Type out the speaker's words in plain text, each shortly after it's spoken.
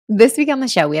This week on the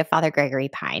show, we have Father Gregory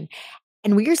Pine,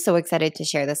 and we are so excited to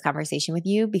share this conversation with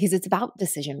you because it's about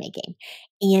decision making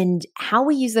and how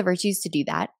we use the virtues to do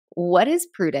that, what is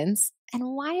prudence,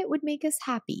 and why it would make us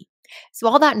happy. So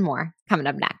all that and more coming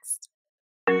up next.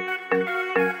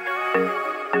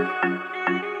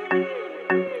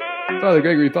 Father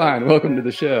Gregory Pine, welcome to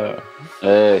the show.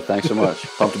 Hey, thanks so much.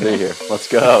 Pumped to be here. Let's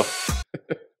go.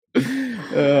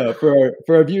 For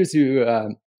our viewers who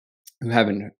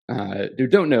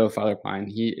don't know Father Pine,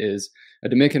 he is a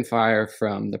Dominican friar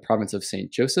from the Province of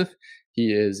St Joesph.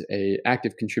 He is an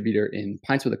active contributor in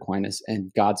Pints with Aquinas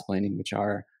and Godsplaining, which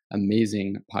are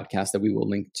amazing podcasts that we will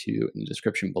link to in the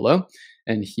description below.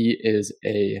 And he is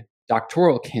a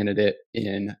doctoral candidate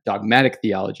in dogmatic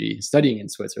theology, studying in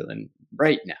Switzerland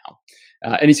right now.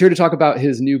 And he's here to talk about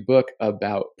his new book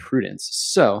about prudence.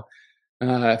 So,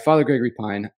 Father Gregory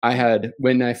Pine,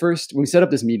 when we set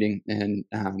up this meeting and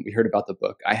we heard about the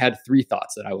book, I had three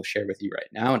thoughts that I will share with you right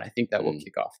now, and I think that will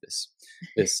kick off this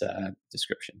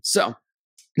description. So,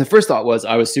 the first thought was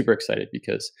I was super excited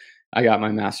because I got my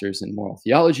master's in moral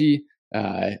theology.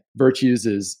 Virtues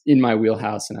is in my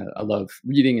wheelhouse, and I love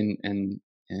reading and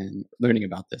learning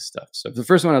about this stuff. So the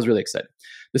first one, I was really excited.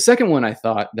 The second one, I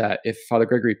thought that if Father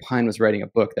Gregory Pine was writing a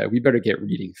book, that we better get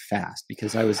reading fast,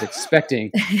 because I was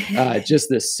expecting just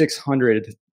this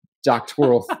 600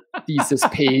 doctoral thesis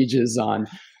pages on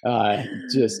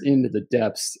just into the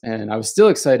depths. And I was still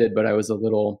excited, but I was a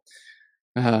little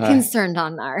concerned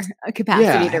on our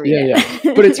capacity to read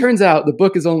it. But it turns out the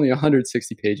book is only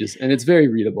 160 pages and it's very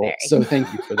readable. So thank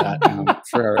you for that,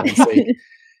 for our own sake.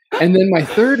 And then my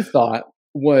third thought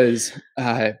was,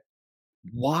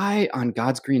 why on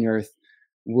God's green earth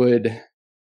would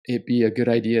it be a good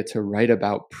idea to write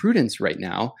about prudence right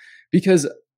now? Because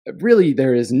really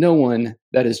there is no one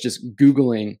that is just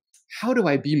Googling, how do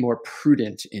I be more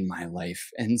prudent in my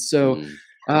life? And so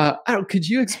could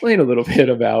you explain a little bit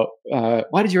about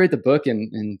why did you write the book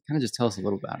and kind of just tell us a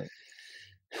little about it?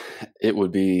 It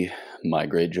would be my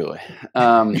great joy.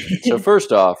 So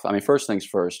first off, first things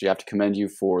first, you have to commend you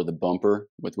for the bumper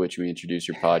with which we introduce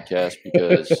your podcast,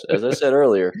 because as I said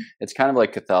earlier, it's kind of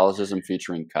like Catholicism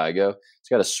featuring Kygo. It's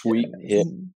got a sweet, hip,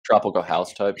 tropical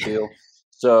house type feel.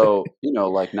 So,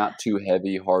 like not too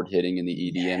heavy, hard hitting in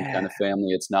the EDM kind of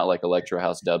family. It's not like electro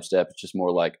house dubstep. It's just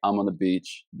more like, I'm on the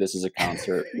beach. This is a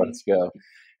concert. Let's go.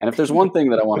 And if there's one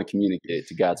thing that I want to communicate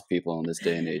to God's people in this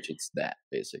day and age, it's that,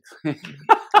 basically.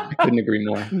 I couldn't agree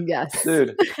more. Yes.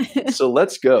 Dude. So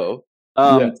let's go.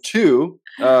 Two,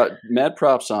 mad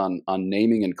props on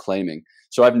naming and claiming.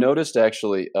 So I've noticed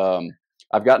actually,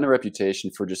 I've gotten a reputation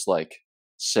for just like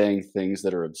saying things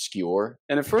that are obscure.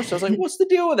 And at first I was like, what's the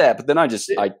deal with that? But then I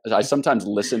sometimes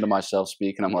listen to myself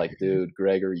speak and I'm like, dude,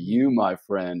 Gregory, you, my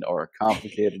friend, are a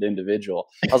complicated individual.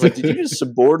 I was like, did you just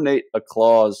subordinate a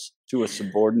clause to a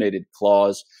subordinated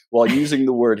clause while using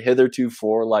the word hitherto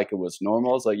for like it was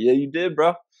normal? I was like, yeah, you did,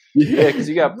 bro. Yeah, because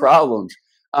you got problems.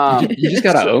 You just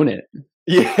got to own it.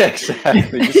 Yeah,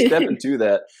 exactly. Just step into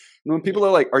that. And when people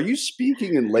are like, are you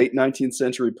speaking in late 19th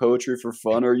century poetry for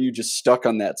fun, or are you just stuck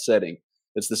on that setting?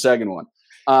 It's the second one.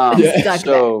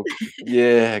 So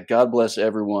yeah, God bless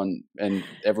everyone and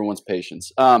everyone's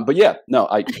patience. But yeah, no,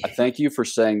 I thank you for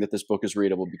saying that this book is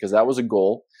readable, because that was a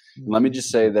goal. And let me just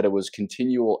say that it was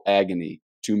continual agony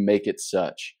to make it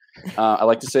such. I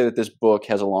like to say that this book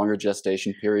has a longer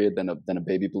gestation period than a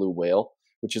baby blue whale,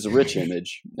 which is a rich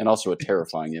image and also a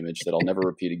terrifying image that I'll never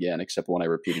repeat again, except when I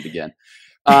repeat it again.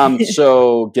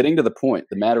 So getting to the point,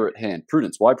 the matter at hand,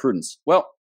 prudence. Why prudence? Well,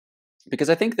 because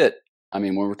I think that,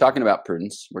 when we're talking about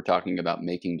prudence, we're talking about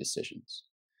making decisions.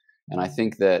 And I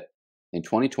think that in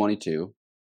 2022,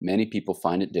 many people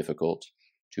find it difficult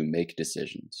to make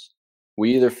decisions.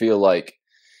 We either feel like,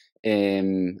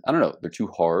 they're too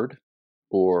hard,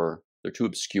 or they're too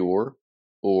obscure,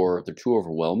 or they're too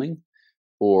overwhelming,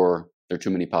 or there are too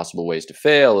many possible ways to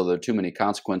fail, or there are too many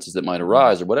consequences that might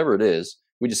arise, or whatever it is.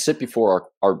 We just sit before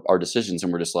our decisions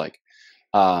and we're just like,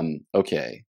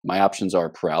 okay, my options are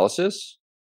paralysis,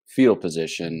 fetal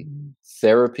position,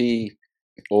 therapy,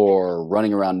 or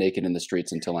running around naked in the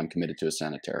streets until I'm committed to a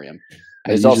sanitarium.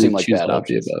 It all seem like bad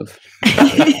options.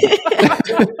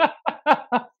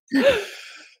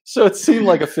 So it seemed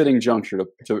like a fitting juncture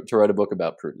to write a book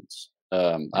about prudence.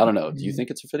 I don't know. Do you think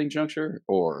it's a fitting juncture,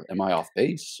 or am I off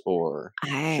base, or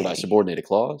should I subordinate a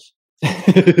clause?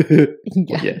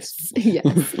 Yes. I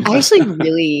actually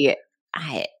really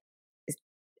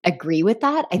agree with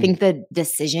that. I think the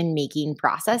decision-making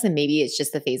process, and maybe it's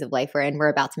just the phase of life we're in, we're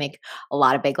about to make a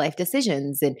lot of big life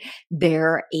decisions. And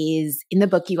there is, in the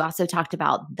book, you also talked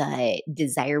about the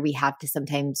desire we have to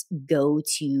sometimes go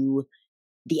to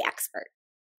the expert.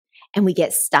 And we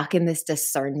get stuck in this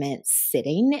discernment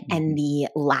sitting and the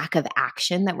lack of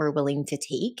action that we're willing to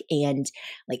take. And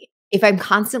like, if I'm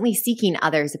constantly seeking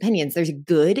others' opinions, there's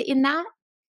good in that.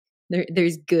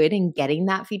 There's good in getting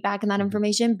that feedback and that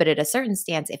information. But at a certain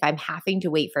stance, if I'm having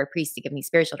to wait for a priest to give me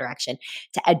spiritual direction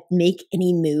to make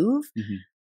any move,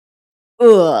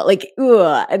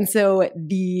 And so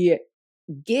the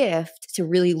gift to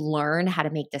really learn how to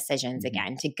make decisions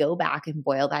again, to go back and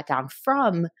boil that down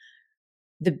from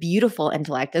the beautiful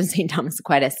intellect of St. Thomas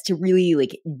Aquinas to really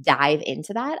like dive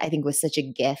into that, I think was such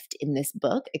a gift in this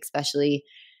book, especially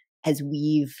as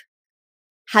we've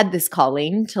had this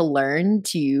calling to learn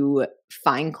to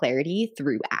find clarity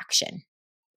through action.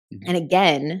 And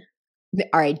again,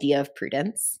 our idea of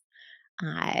prudence,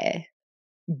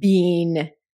 being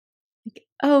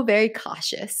very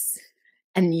cautious,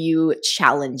 and you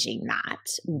challenging that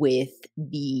with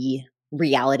the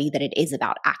reality that it is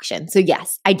about action. So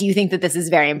yes, I do think that this is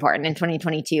very important in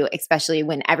 2022, especially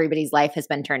when everybody's life has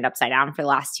been turned upside down for the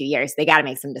last 2 years. They got to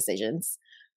make some decisions.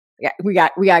 Yeah, we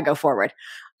got to go forward.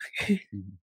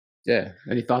 Yeah.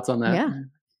 Any thoughts on that?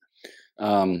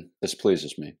 Yeah. This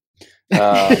pleases me.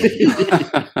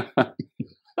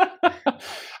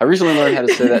 I recently learned how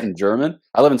to say that in German.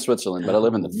 I live in Switzerland, but I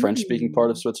live in the French-speaking part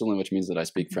of Switzerland, which means that I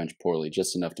speak French poorly,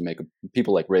 just enough to make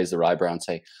people like raise their eyebrow and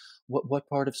say, "What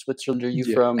part of Switzerland are you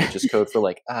from?" Which is code for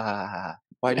like,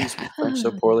 why do you speak French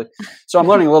so poorly? So I'm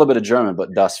learning a little bit of German,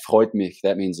 but das freut mich,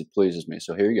 that means it pleases me.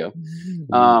 So here you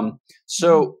go.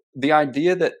 So the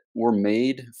idea that we're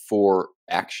made for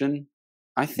action,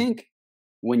 I think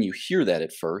when you hear that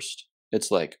at first, it's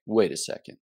like, wait a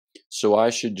second. So I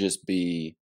should just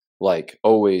be like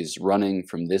always running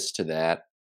from this to that,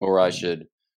 or I should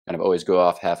kind of always go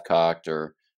off half-cocked,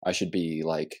 or I should be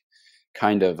like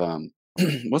kind of,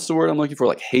 what's the word I'm looking for?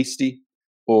 Like hasty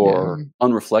or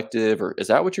unreflective, or is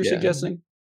that what you're suggesting?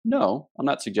 No, I'm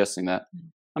not suggesting that.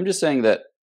 I'm just saying that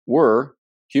we're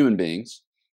human beings,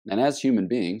 and as human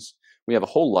beings, we have a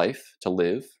whole life to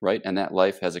live, right? And that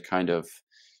life has a kind of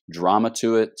drama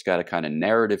to it. It's got a kind of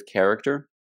narrative character,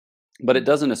 but it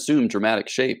doesn't assume dramatic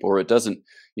shape, or it doesn't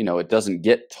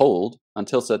get told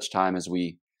until such time as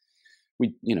we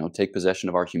take possession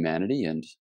of our humanity and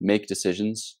make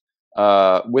decisions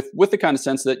with the kind of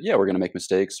sense that, we're going to make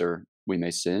mistakes, or we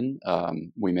may sin.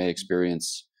 We may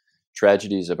experience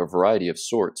tragedies of a variety of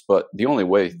sorts, but the only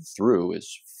way through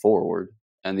is forward.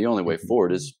 And the only way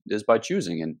forward is by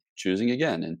choosing, and choosing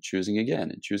again, and choosing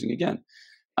again, and choosing again.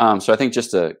 So I think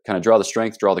just to kind of draw the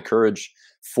strength, draw the courage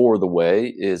for the way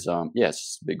is, it's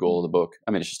just a big goal of the book.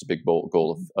 I mean, it's just a big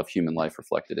goal of human life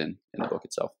reflected in the book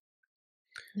itself.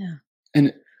 Yeah.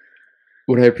 And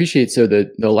what I appreciate, so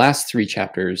the last 3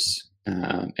 chapters,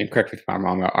 and correct me if I'm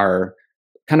wrong, are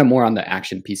kind of more on the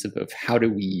action piece of how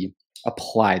do we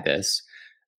apply this.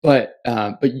 But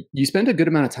you spend a good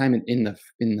amount of time in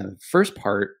the first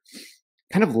part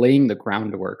kind of laying the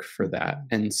groundwork for that.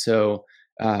 And so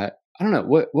I don't know,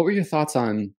 what were your thoughts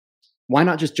on why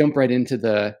not just jump right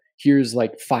into here's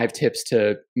like 5 tips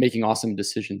to making awesome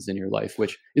decisions in your life,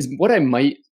 which is what I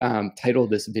might title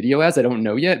this video as. I don't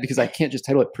know yet, because I can't just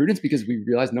title it Prudence, because we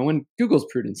realize no one Googles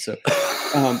Prudence. So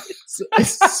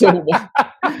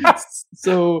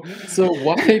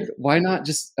why not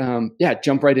just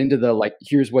jump right into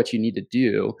here's what you need to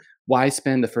do. Why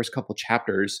spend the first couple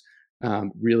chapters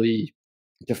really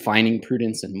defining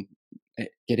prudence and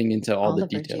getting into all the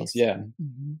details?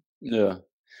 Yeah.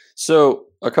 So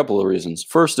a couple of reasons.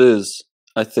 First is,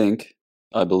 I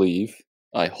believe,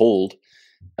 I hold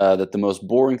that the most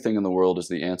boring thing in the world is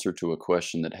the answer to a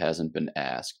question that hasn't been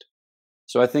asked.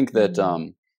 So I think that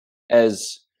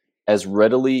as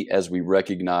readily as we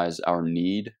recognize our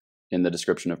need in the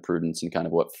description of prudence and kind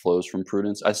of what flows from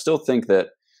prudence, I still think that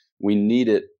we need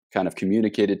it kind of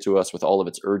communicated to us with all of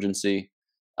its urgency,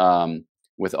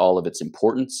 with all of its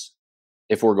importance,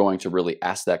 if we're going to really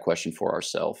ask that question for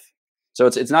ourselves. So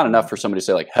it's not enough for somebody to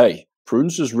say like, hey,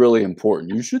 prudence is really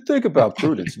important. You should think about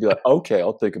prudence. You'd be like, okay,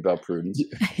 I'll think about prudence.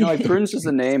 Like Prudence is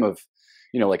the name of,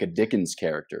 like a Dickens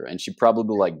character, and she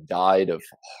probably died of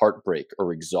heartbreak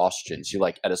or exhaustion. She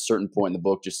at a certain point in the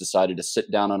book just decided to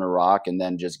sit down on a rock and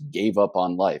then just gave up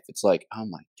on life. It's like, oh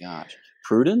my gosh,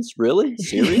 Prudence? Really?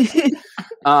 Seriously?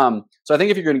 So I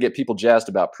think if you're going to get people jazzed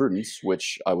about prudence,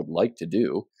 which I would like to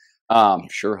do,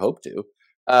 sure hope to,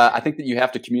 I think that you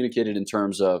have to communicate it in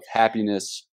terms of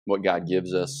happiness, what God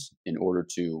gives us in order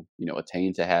to,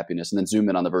 attain to happiness, and then zoom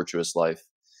in on the virtuous life.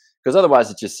 Because otherwise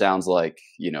it just sounds like,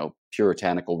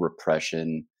 puritanical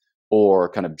repression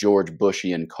or kind of George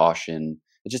Bushian caution.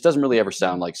 It just doesn't really ever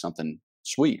sound like something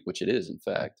sweet, which it is, in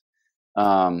fact.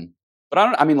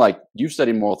 But I mean, like, you've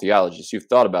studied moral theology, so you've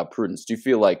thought about prudence. Do you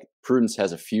feel like prudence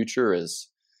has a future as,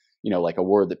 like a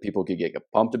word that people could get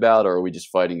pumped about, or are we just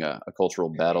fighting a cultural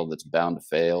battle that's bound to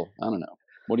fail? I don't know.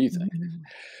 What do you think?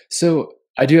 So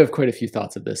I do have quite a few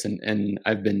thoughts of this, and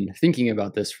I've been thinking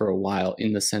about this for a while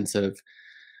in the sense of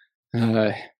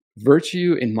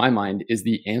virtue, in my mind, is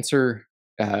the answer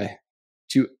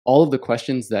to all of the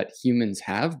questions that humans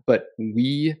have, but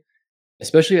we,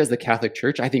 especially as the Catholic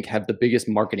Church, I think have the biggest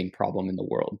marketing problem in the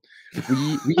world.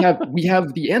 We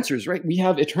have the answers, right? We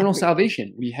have eternal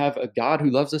salvation. We have a God who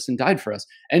loves us and died for us,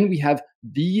 and we have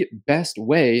the best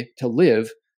way to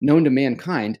live known to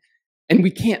mankind, and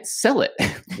we can't sell it.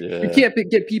 Yeah. We can't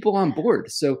get people on board.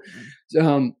 So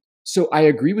I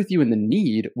agree with you in the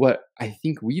need. What I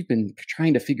think we've been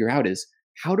trying to figure out is,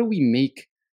 how do we make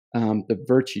the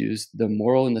virtues, the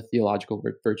moral and the theological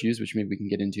virtues, which maybe we can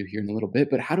get into here in a little bit,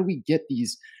 but how do we get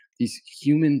these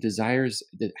human desires,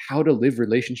 that how to live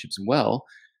relationships well,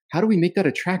 how do we make that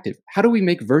attractive? How do we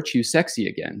make virtue sexy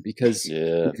again? Because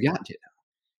we've got to.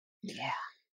 Yeah.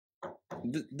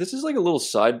 This is like a little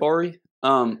sidebar-y,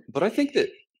 but I think that,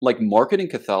 like, marketing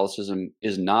Catholicism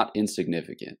is not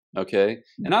insignificant, okay?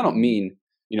 And I don't mean,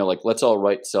 like, let's all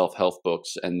write self-help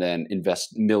books and then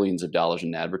invest millions of dollars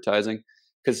in advertising.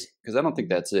 Because I don't think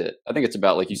that's it. I think it's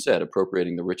about, like you said,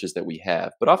 appropriating the riches that we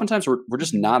have. But oftentimes we're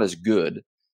just not as good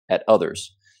at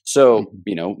others. So,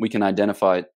 we can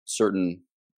identify certain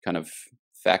kind of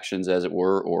factions, as it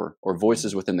were, or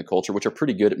voices within the culture, which are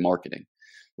pretty good at marketing.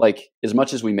 Like, as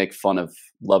much as we make fun of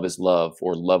love is love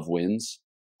or love wins,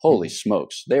 holy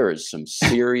smokes, there is some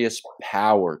serious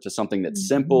power to something that's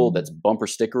simple, that's bumper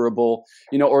stickerable,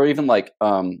 or even like,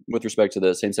 with respect to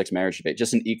the same-sex marriage debate,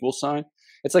 just an equal sign.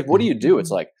 It's like, what do you do? It's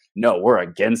like, no, we're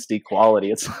against equality.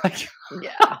 It's like,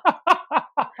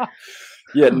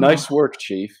 yeah, nice work,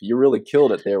 Chief. You really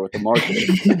killed it there with the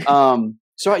marketing.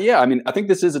 So yeah, I mean, I think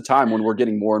this is a time when we're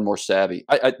getting more and more savvy.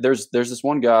 There's this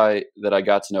one guy that I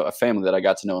got to know, a family that I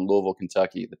got to know in Louisville,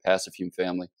 Kentucky, the Passafume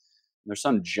family. Their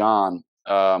son John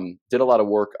did a lot of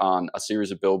work on a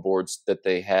series of billboards that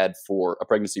they had for a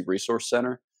pregnancy resource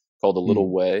center called The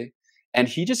Little Way. And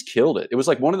he just killed it. It was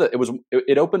like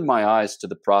it opened my eyes to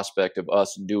the prospect of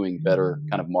us doing better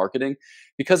kind of marketing,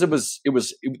 because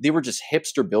they were just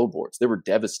hipster billboards. They were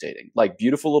devastating, like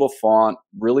beautiful little font,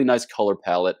 really nice color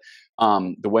palette.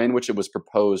 The way in which it was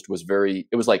proposed was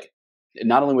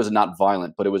not only was it not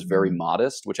violent, but it was very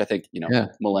modest, which I think,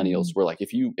 millennials were like,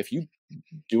 if you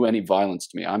do any violence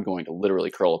to me, I'm going to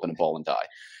literally curl up in a ball and die.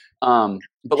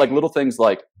 But like little things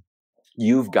like,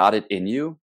 you've got it in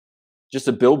you. Just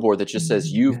a billboard that just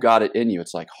says, you've got it in you.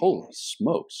 It's like, holy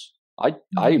smokes. I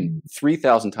am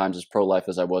 3,000 times as pro-life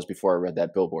as I was before I read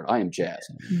that billboard. I am jazzed.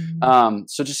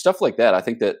 So just stuff like that. I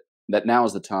think that now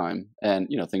is the time. And,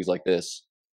 things like this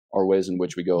are ways in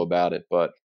which we go about it.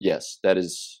 But yes, that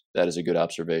is a good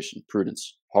observation.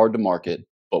 Prudence, hard to market,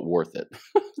 but worth it.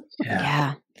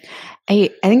 Yeah. I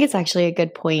think it's actually a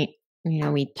good point.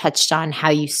 We touched on how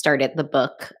you started the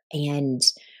book, and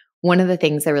one of the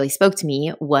things that really spoke to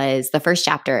me was the first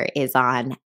chapter is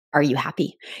on, are you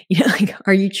happy?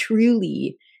 Are you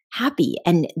truly happy?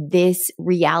 And this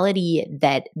reality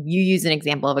that you use an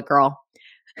example of a girl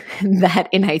that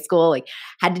in high school,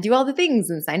 had to do all the things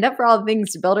and signed up for all the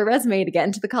things to build her resume to get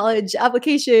into the college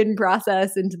application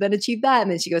process and to then achieve that.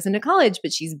 And then she goes into college,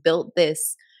 but she's built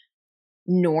this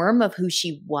norm of who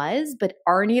she was, but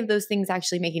are any of those things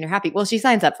actually making her happy? Well, she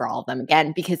signs up for all of them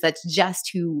again, because that's just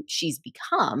who she's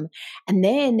become. And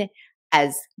then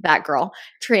as that girl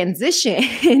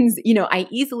transitions, I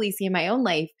easily see in my own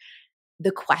life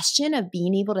the question of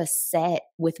being able to sit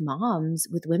with moms,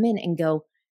 with women, and go,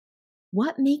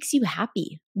 what makes you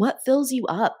happy? What fills you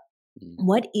up?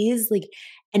 What is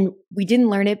and we didn't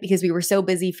learn it because we were so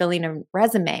busy filling a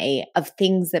resume of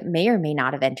things that may or may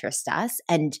not have interested us.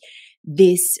 And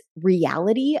this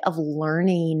reality of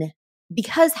learning,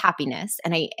 because happiness,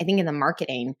 and I think in the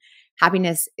marketing,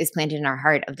 happiness is planted in our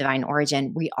heart of divine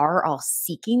origin. We are all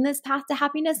seeking this path to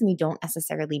happiness, and we don't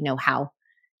necessarily know how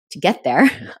to get there.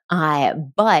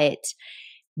 But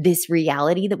this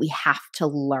reality that we have to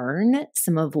learn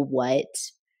some of what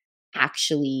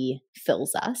actually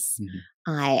fills us.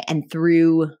 And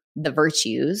through the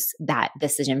virtues, that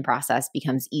decision process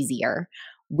becomes easier,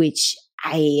 which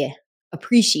I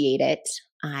appreciate it.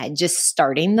 Just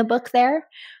starting the book there.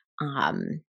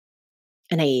 And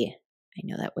I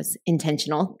know that was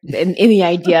intentional in the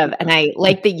idea of, and I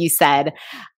like that you said,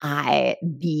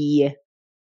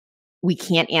 we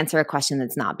can't answer a question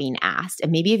that's not being asked.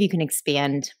 And maybe if you can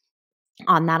expand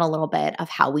on that a little bit of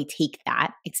how we take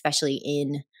that, especially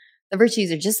in the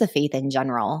virtues or just the faith in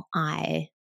general,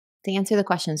 to answer the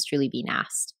questions truly being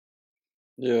asked.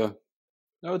 Yeah.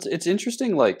 No, it's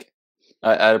interesting. Like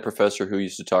I had a professor who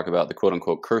used to talk about the quote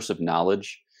unquote curse of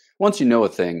knowledge. Once you know a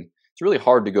thing, it's really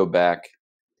hard to go back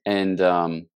and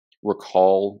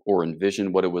recall or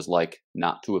envision what it was like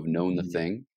not to have known the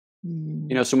thing.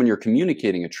 You know, so when you're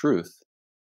communicating a truth,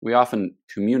 we often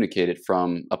communicate it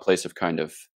from a place of kind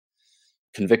of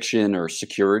conviction or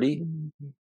security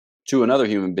to another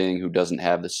human being who doesn't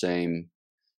have the same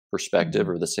perspective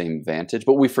or the same vantage.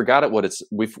 But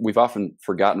we've often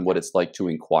forgotten what it's like to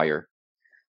inquire.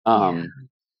 Yeah,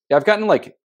 I've gotten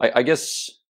like I guess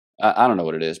I don't know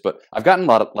what it is, but I've gotten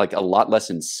a lot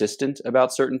less insistent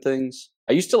about certain things.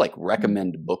 I used to like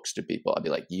recommend books to people. I'd be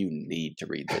like, you need to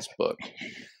read this book.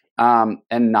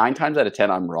 And 9 times out of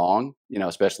 10, I'm wrong, you know,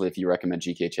 especially if you recommend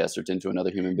G.K. Chesterton to another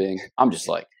human being. I'm just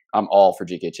like, I'm all for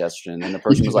G.K. Chesterton. And the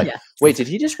person was like, wait, did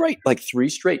he just write like 3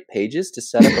 straight pages to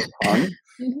set up a pun?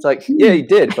 It's like, yeah, he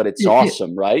did, but it's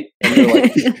awesome, right? And they're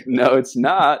like, no, it's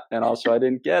not. And also I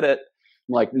didn't get it.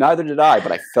 I'm like, neither did I,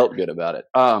 but I felt good about it.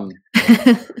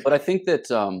 But I think that,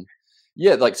 so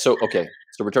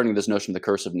returning to this notion of the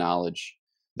curse of knowledge,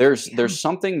 there's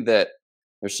something that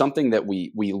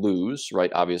we lose,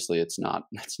 right? Obviously it's not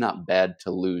bad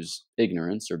to lose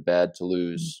ignorance or bad to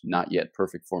lose not yet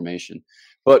perfect formation,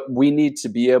 but we need to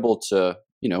be able to,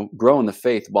 you know, grow in the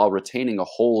faith while retaining a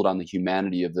hold on the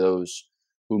humanity of those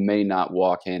who may not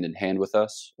walk hand in hand with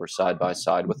us or side by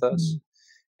side with us.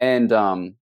 And, I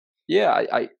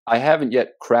haven't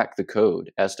yet cracked the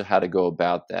code as to how to go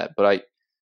about that, but I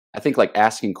think like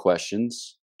asking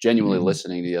questions, genuinely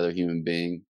listening to the other human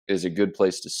being is a good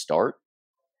place to start.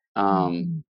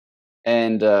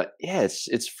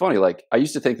 It's funny. Like I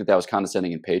used to think that was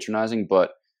condescending and patronizing,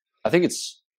 but I think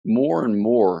it's more and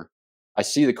more, I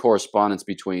see the correspondence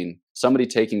between somebody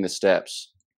taking the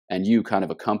steps and you kind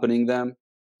of accompanying them.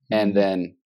 And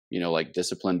then, you know, like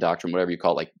discipline, doctrine, whatever you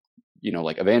call it, like, you know,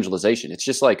 like evangelization. It's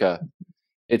just like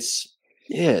it's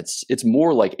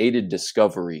more like aided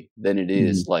discovery than it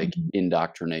is like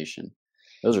indoctrination.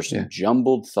 Those are some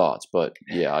jumbled thoughts, but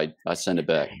yeah, I send it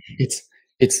back.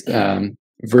 It's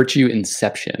virtue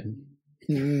inception.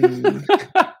 That's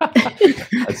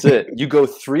it. You go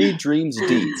 3 dreams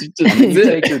deep, and then you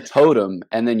take your totem,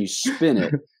 and then you spin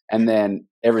it, and then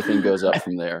everything goes up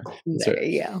from there. There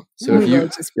you go. So if you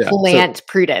just plant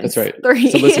Prudence. That's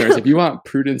right. So listeners, if you want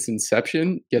Prudence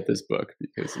Inception, get this book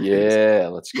because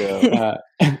let's go.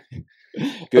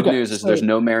 Good news is there's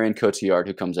no Marion Cotillard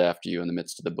who comes after you in the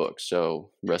midst of the book,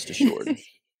 so rest assured.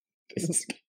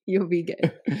 You'll be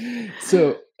good.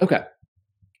 So, okay.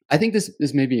 I think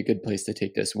this may be a good place to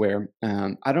take this where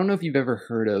I don't know if you've ever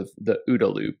heard of the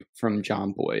OODA loop from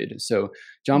John Boyd. So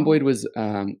John Boyd was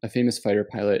a famous fighter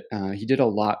pilot. He did a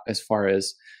lot as far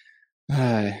as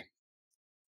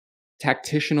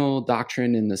tactical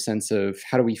doctrine in the sense of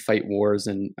how do we fight wars.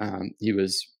 And he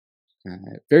was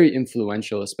very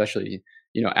influential, especially,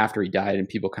 you know, after he died and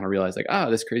people kind of realized like,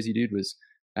 this crazy dude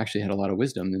actually had a lot of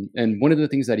wisdom. And one of the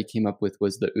things that he came up with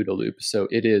was the OODA loop. So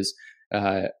it is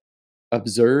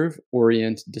observe,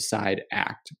 orient, decide,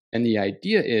 act. And the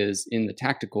idea is in the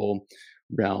tactical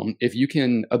realm, if you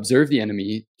can observe the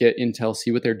enemy, get intel, see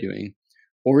what they're doing,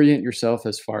 orient yourself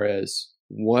as far as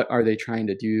what are they trying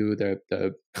to do,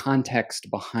 the context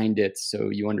behind it, so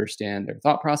you understand their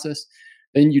thought process,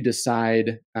 then you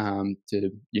decide to,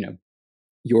 you know,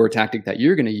 your tactic that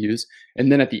you're going to use. And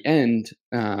then at the end,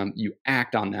 you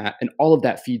act on that. And all of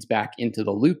that feeds back into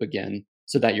the loop again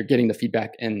so that you're getting the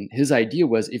feedback. And his idea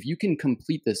was if you can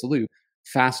complete this loop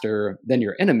faster than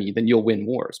your enemy, then you'll win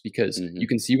wars because you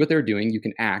can see what they're doing, you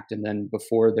can act. And then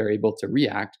before they're able to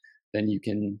react, then you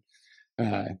can,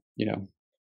 you know,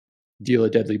 deal a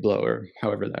deadly blow or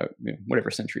however that, you know,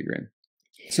 whatever century you're in.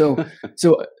 So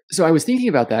I was thinking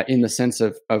about that in the sense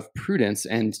of prudence,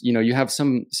 and you know, you have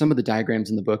some of the diagrams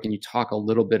in the book, and you talk a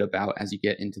little bit about as you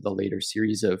get into the later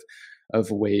series of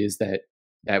ways that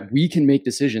we can make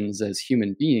decisions as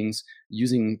human beings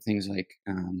using things like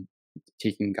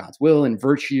taking God's will and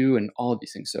virtue and all of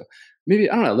these things. So maybe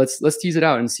I don't know. Let's tease it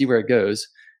out and see where it goes.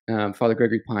 Father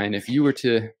Gregory Pine, if you were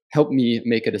to help me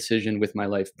make a decision with my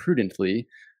life prudently,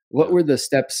 what were the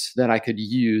steps that I could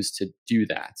use to do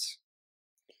that?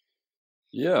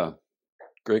 Yeah,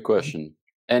 great question.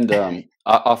 And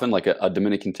often like a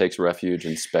Dominican takes refuge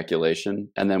in speculation.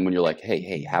 And then when you're like,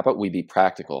 hey, how about we be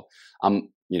practical?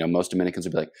 You know, most Dominicans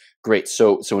would be like, great.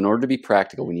 So in order to be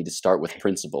practical, we need to start with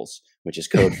principles, which is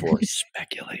code for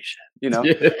speculation, you know?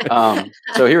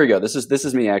 So here we go. This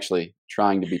is me actually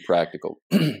trying to be practical.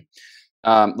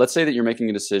 Let's say that you're making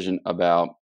a decision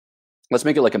about let's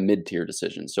make it like a mid-tier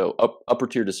decision. So upper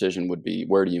tier decision would be,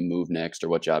 where do you move next, or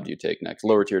what job do you take next?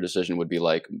 Lower tier decision would be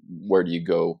like, where do you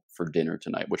go for dinner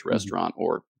tonight? Which restaurant?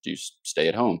 Or do you stay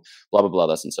at home? Blah, blah, blah,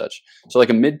 thus and such. So like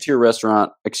a mid-tier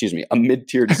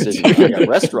decision. I got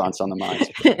restaurants on the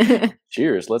mind.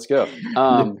 Cheers. Let's go.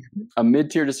 A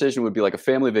mid-tier decision would be like a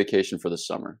family vacation for the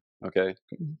summer. Okay.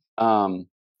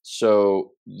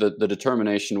 So the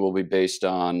determination will be based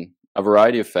on a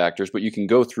variety of factors, but you can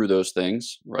go through those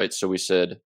things, right? So we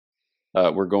said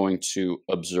we're going to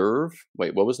observe.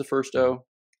 Wait, what was the first O?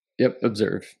 Yep,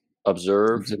 observe.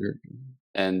 Observe.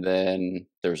 And then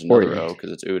there's another O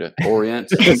because it's Uda. Orient.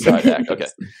 Side act. Okay.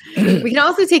 We can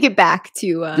also take it back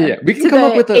to we can come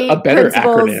up with a better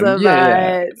acronym of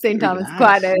St. Thomas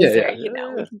Aquinas. We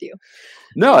can do.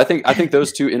 No, I think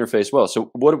those two interface well.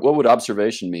 So what would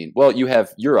observation mean? Well, you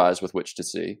have your eyes with which to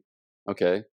see.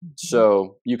 Okay.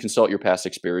 So you consult your past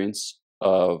experience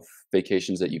of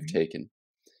vacations that you've taken.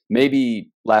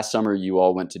 Maybe last summer you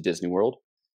all went to Disney World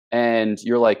and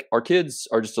you're like, our kids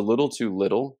are just a little too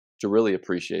little to really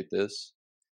appreciate this.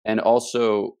 And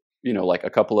also, like a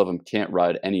couple of them can't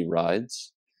ride any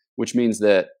rides, which means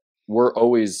that we're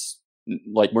always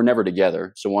like, we're never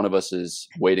together. So one of us is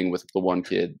waiting with the one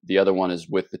kid. The other one is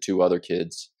with the two other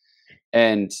kids.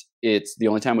 And it's the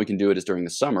only time we can do it is during the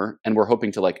summer. And we're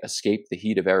hoping to like escape the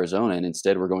heat of Arizona. And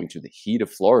instead we're going to the heat of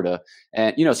Florida.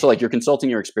 And, so like you're consulting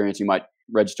your experience, you might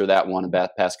register that one and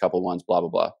pass a couple ones, blah, blah,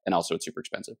 blah. And also it's super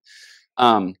expensive.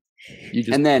 You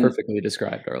just perfectly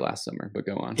described our last summer, but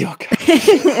go on. God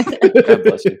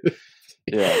bless you.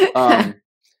 Yeah.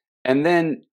 And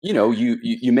then,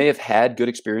 you may have had good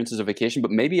experiences of vacation,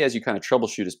 but maybe as you kind of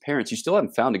troubleshoot as parents, you still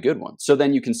haven't found a good one. So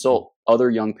then you consult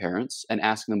other young parents and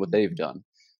ask them what they've done.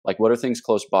 Like, what are things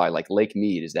close by? Like Lake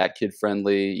Mead, is that kid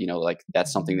friendly? Like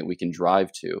that's something that we can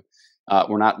drive to.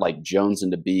 We're not like jonesing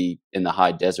to be in the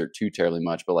high desert too terribly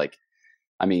much, but like,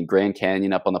 Grand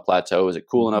Canyon up on the plateau, is it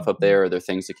cool enough up there? Are there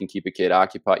things that can keep a kid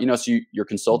occupied? So you're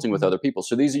consulting with other people.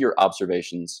 So these are your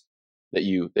observations that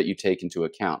you take into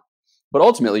account. But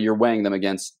ultimately, you're weighing them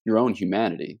against your own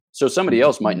humanity. So somebody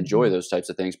else might enjoy those types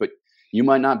of things, but you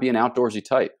might not be an outdoorsy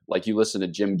type. Like you listen to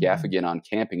Jim Gaffigan on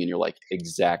camping and you're like,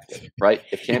 exactly, right?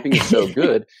 If camping is so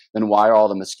good, then why are all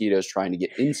the mosquitoes trying to get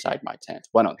inside my tent?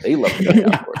 Why don't they love to be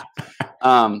outdoors?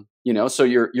 So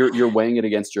you're weighing it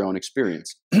against your own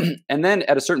experience. And then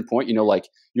at a certain point, you're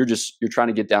trying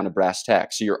to get down to brass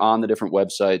tacks. So you're on the different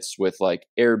websites with like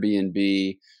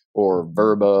Airbnb or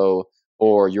Vrbo,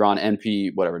 or you're on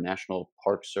National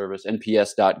Park Service,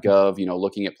 nps.gov,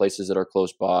 looking at places that are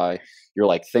close by. You're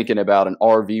like thinking about an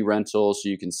RV rental so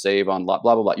you can save on blah,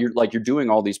 blah, blah. You're doing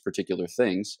all these particular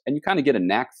things and you kind of get a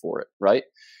knack for it, right?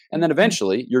 And then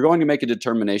eventually you're going to make a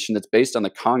determination that's based on the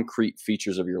concrete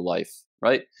features of your life,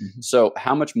 right? So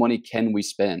how much money can we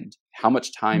spend? How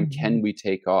much time can we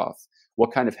take off?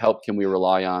 What kind of help can we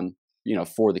rely on,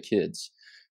 for the kids?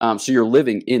 So you're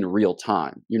living in real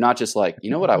time. You're not just like,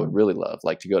 what I would really love,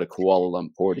 like to go to Kuala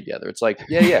Lumpur together. It's like,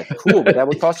 yeah, cool, but that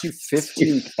would cost you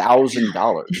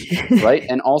 $15,000, right?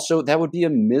 And also that would be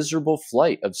a miserable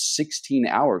flight of 16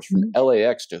 hours from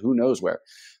LAX to who knows where.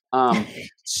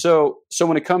 So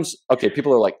when it comes, okay,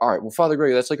 people are like, all right, well, Father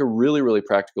Gregory, that's like a really, really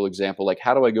practical example. Like,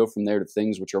 how do I go from there to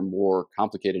things which are more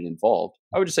complicated and involved?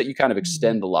 I would just say you kind of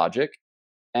extend the logic.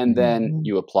 And then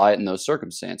you apply it in those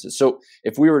circumstances. So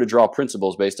if we were to draw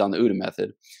principles based on the UDA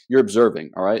method, you're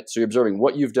observing, all right? So you're observing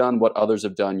what you've done, what others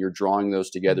have done. You're drawing those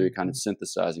together. You're kind of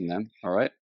synthesizing them, all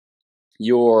right?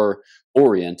 You're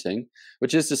orienting,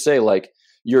 which is to say, like,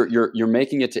 you're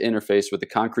making it to interface with the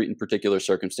concrete and particular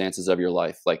circumstances of your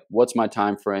life. Like, what's my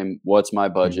time frame? What's my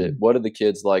budget? What are the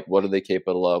kids like? What are they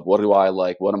capable of? What do I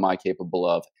like? What am I capable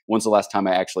of? When's the last time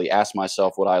I actually asked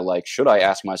myself what I like? Should I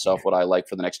ask myself what I like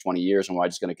for the next 20 years? And am I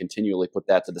just going to continually put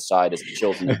that to the side as the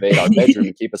children invade our bedroom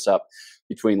and keep us up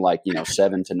between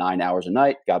 7 to 9 hours a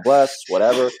night? God bless,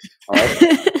 whatever. All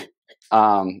right.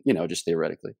 Just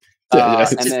theoretically.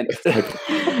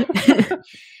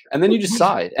 And then you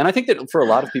decide. And I think that for a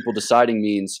lot of people, deciding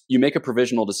means you make a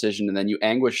provisional decision and then you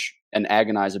anguish and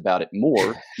agonize about it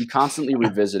more. You constantly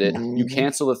revisit it. You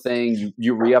cancel the thing.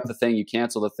 You re-up the thing. You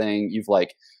cancel the thing. You've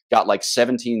got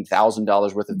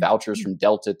 $17,000 worth of vouchers from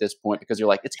Delta at this point because you're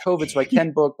like, it's COVID, so I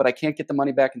can book, but I can't get the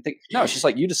money back. And think, no, it's just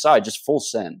like you decide, just full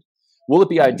send. Will it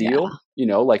be ideal?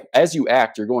 As you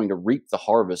act, you're going to reap the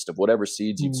harvest of whatever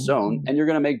seeds you've sown, and you're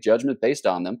going to make judgment based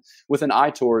on them with an eye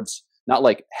towards not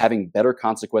like having better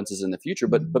consequences in the future,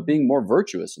 but being more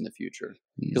virtuous in the future.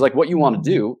 Because what you want to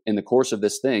do in the course of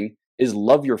this thing is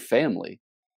love your family.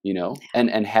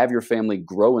 and have your family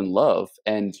grow in love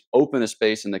and open a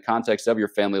space in the context of your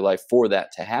family life for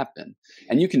that to happen.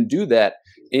 And you can do that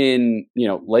in,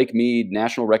 Lake Mead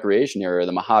National Recreation Area,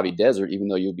 the Mojave Desert, even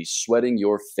though you'll be sweating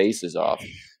your faces off.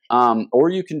 Or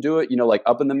you can do it, like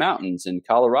up in the mountains in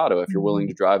Colorado, if you're willing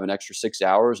to drive an extra 6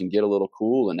 hours and get a little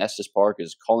cool, and Estes Park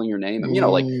is calling your name.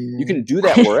 You can do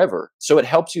that wherever. So it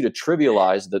helps you to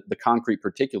trivialize the concrete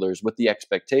particulars with the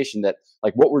expectation that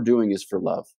like what we're doing is for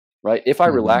love, right? If I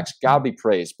relax, God be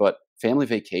praised. But family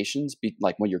vacations,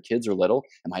 like when your kids are little,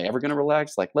 am I ever going to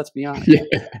relax? Like, let's be honest. Yeah.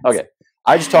 Okay.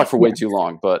 I just talked for way too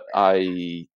long, but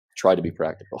I try to be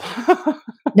practical.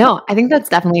 No, I think that's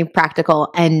definitely practical.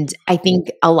 And I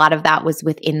think a lot of that was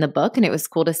within the book, and it was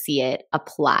cool to see it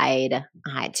applied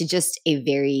to just a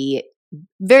very,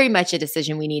 very much a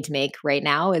decision we need to make right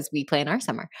now as we plan our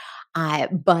summer.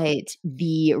 But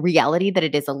the reality that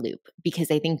it is a loop, because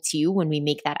I think too, when we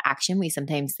make that action, we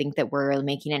sometimes think that we're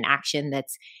making an action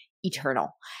that's eternal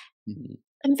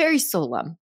and very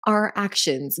solemn. Are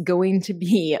actions going to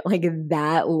be like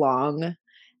that long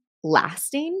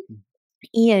lasting?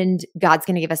 And God's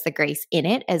going to give us the grace in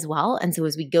it as well. And so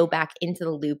as we go back into the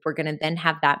loop, we're going to then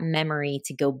have that memory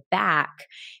to go back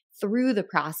through the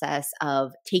process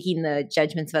of taking the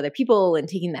judgments of other people and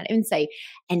taking that insight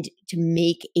and to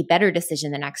make a better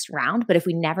decision the next round. But if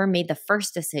we never made the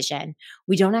first decision,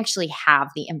 we don't actually have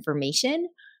the information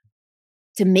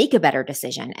to make a better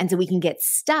decision. And so we can get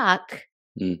stuck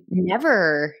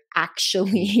never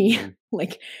actually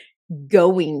like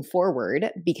going forward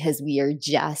because we are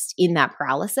just in that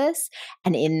paralysis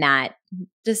and in that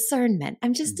discernment.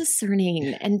 I'm just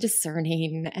discerning and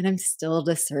discerning, and I'm still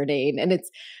discerning. And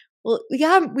it's, well, we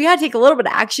got to take a little bit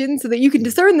of action so that you can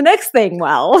discern the next thing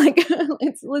well. Like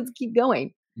let's keep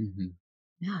going.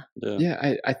 Yeah.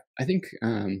 I think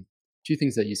two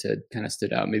things that you said kind of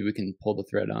stood out. Maybe we can pull the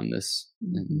thread on this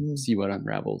and see what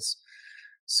unravels.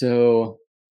 So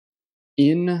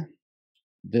in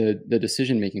the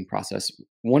decision-making process,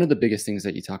 one of the biggest things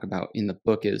that you talk about in the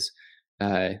book is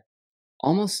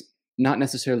almost not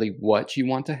necessarily what you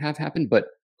want to have happen, but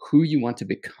who you want to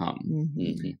become,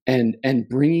 and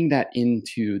bringing that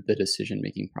into the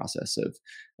decision-making process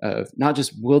of not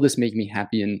just will this make me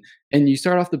happy, and you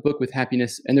start off the book with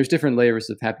happiness, and there's different layers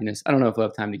of happiness. I don't know if we'll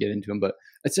have time to get into them, but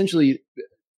essentially,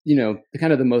 the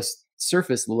kind of the most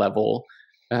surface level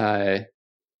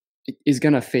is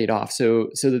going to fade off.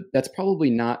 So that's probably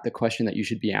not the question that you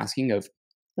should be asking of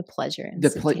the pleasure.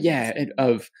 Is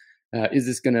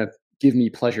this going to give me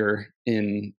pleasure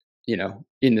in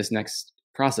this next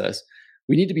process?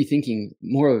 We need to be thinking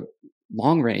more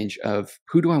long range of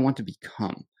who do I want to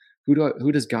become?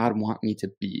 Who does God want me to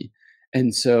be?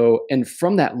 And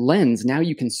from that lens, now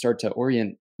you can start to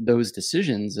orient those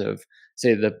decisions of,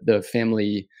 say, the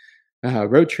family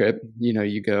road trip.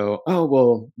 You go, oh,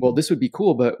 well, this would be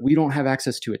cool, but we don't have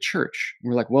access to a church. And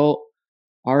we're like, well,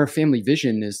 our family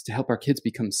vision is to help our kids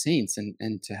become saints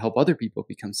and to help other people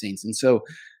become saints. And so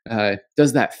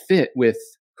does that fit with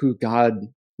who God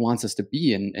wants us to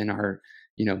be and our,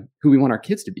 who we want our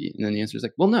kids to be? And then the answer is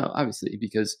like, well, no, obviously,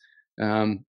 because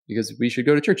we should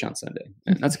go to church on Sunday.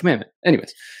 And that's a commandment.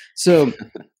 Anyways, so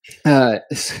I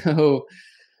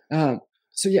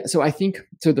think,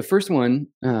 the first one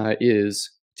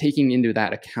is taking into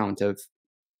that account of,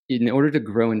 in order to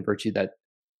grow in virtue,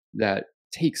 that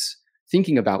takes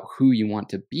thinking about who you want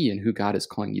to be and who God is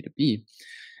calling you to be.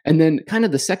 And then kind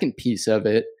of the second piece of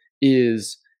it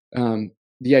is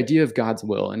the idea of God's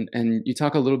will. And you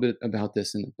talk a little bit about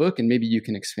this in the book, and maybe you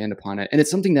can expand upon it. And it's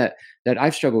something that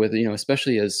I've struggled with,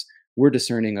 especially as we're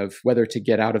discerning of whether to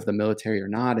get out of the military or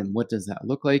not, and what does that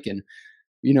look like. And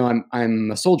I'm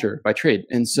a soldier by trade.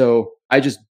 And so I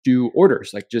just do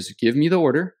orders, like just give me the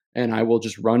order and I will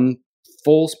just run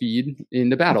full speed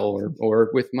into battle or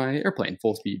with my airplane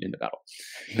full speed into battle.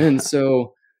 And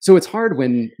so it's hard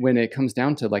when it comes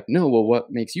down to like, no, well, what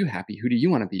makes you happy? Who do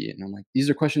you want to be? And I'm like, these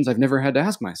are questions I've never had to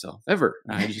ask myself ever.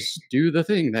 I just do the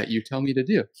thing that you tell me to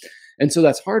do. And so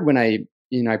that's hard when I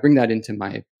bring that into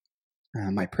my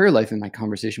prayer life and my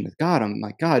conversation with God. I'm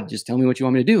like, God, just tell me what you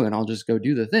want me to do and I'll just go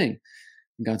do the thing.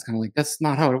 And God's kind of like, that's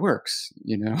not how it works,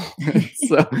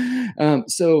 So I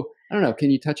don't know. Can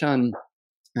you touch on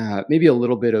maybe a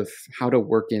little bit of how to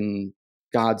work in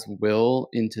God's will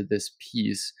into this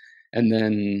piece, and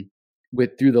then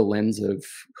through the lens of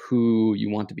who you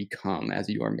want to become as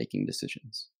you are making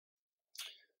decisions?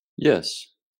 Yes,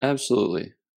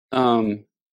 absolutely. I'm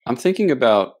thinking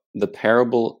about the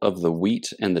parable of the wheat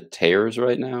and the tares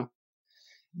right now.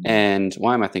 And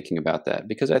why am I thinking about that?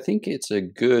 Because I think it's a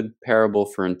good parable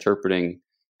for interpreting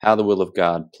how the will of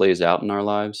God plays out in our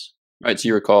lives. Right. So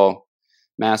you recall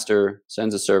master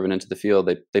sends a servant into the field.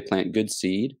 They plant good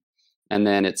seed. And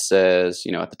then it says,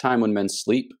 at the time when men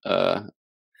sleep,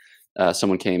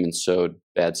 someone came and sowed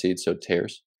bad seed, sowed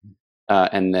tares.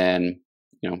 And then,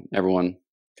 everyone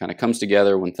kind of comes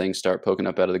together when things start poking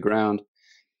up out of the ground.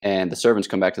 And the servants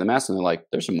come back to the master and they're like,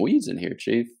 there's some weeds in here,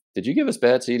 chief. Did you give us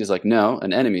bad seed? He's like, no,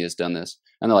 an enemy has done this.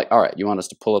 And they're like, all right, you want us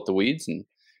to pull up the weeds? And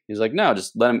he's like, no,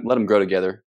 just let them grow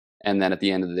together. And then at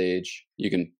the end of the age, you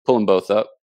can pull them both up,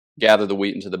 gather the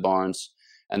wheat into the barns,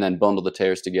 and then bundle the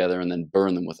tares together and then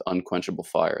burn them with unquenchable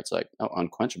fire. It's like, oh,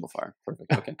 unquenchable fire.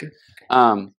 Perfect. Okay.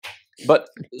 But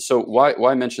so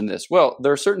why mention this? Well,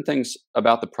 there are certain things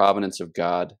about the providence of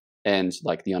God and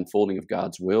like the unfolding of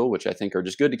God's will, which I think are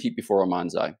just good to keep before our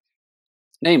mind's eye.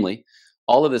 Namely,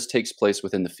 all of this takes place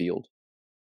within the field,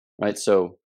 right?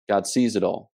 So God sees it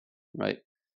all, right?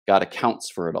 God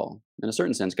accounts for it all. In a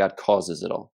certain sense, God causes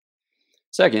it all.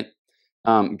 Second,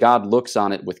 God looks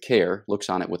on it with care, looks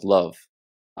on it with love.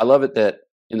 I love it that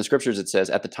in the scriptures it says,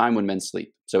 at the time when men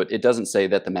sleep. So it doesn't say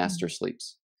that the master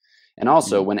sleeps. And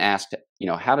also when asked,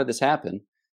 how did this happen?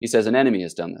 He says, an enemy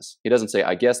has done this. He doesn't say,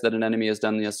 I guess that an enemy has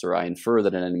done this, or I infer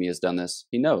that an enemy has done this.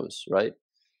 He knows, right?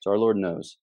 So our Lord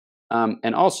knows.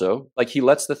 And also, like, he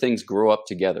lets the things grow up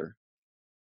together,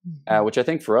 which I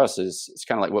think for us it's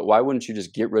kind of like, why wouldn't you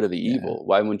just get rid of the evil?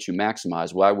 Why wouldn't you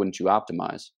maximize? Why wouldn't you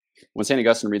optimize? When St.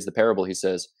 Augustine reads the parable, he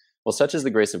says, well, such is the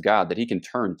grace of God that he can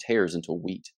turn tares into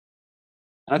wheat.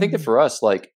 And I think that for us,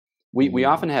 like, we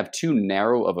often have too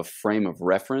narrow of a frame of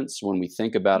reference when we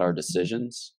think about our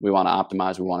decisions. We want to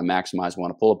optimize, we want to maximize, we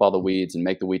want to pull up all the weeds and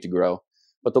make the wheat to grow.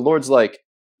 But the Lord's like,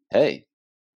 hey,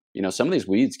 some of these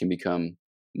weeds can become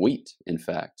wheat, in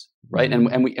fact, right?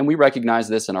 And we recognize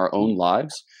this in our own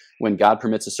lives when God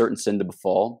permits a certain sin to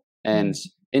befall, and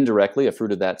indirectly a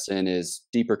fruit of that sin is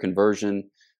deeper conversion,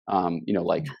 an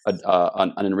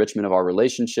enrichment of our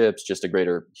relationships, just a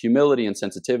greater humility and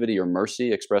sensitivity or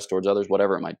mercy expressed towards others,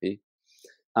 whatever it might be.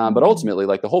 But ultimately,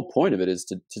 like, the whole point of it is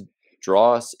to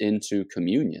draw us into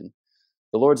communion.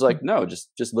 The Lord's like, no,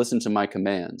 just listen to my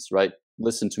commands, right?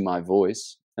 Listen to my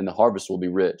voice, and the harvest will be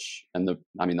rich, and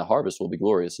the harvest will be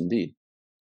glorious indeed.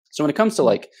 So when it comes to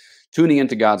like tuning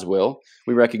into God's will,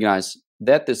 we recognize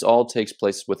that this all takes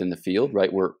place within the field,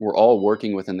 right? We're all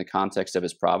working within the context of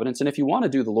his providence. And if you want to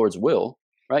do the Lord's will,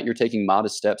 right, you're taking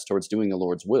modest steps towards doing the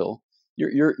Lord's will,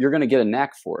 you're going to get a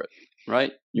knack for it,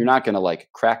 right? You're not going to like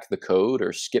crack the code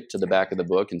or skip to the back of the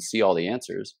book and see all the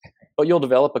answers, but you'll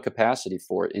develop a capacity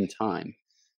for it in time,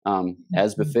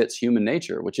 as befits human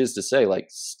nature, which is to say, like,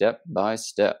 step by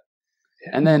step.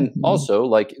 And then also,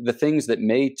 like, the things that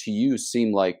may to you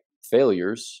seem like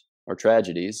failures or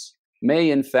tragedies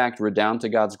may in fact redound to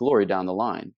God's glory down the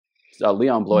line.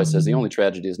 Leon Bloy says the only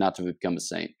tragedy is not to become a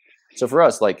saint. So for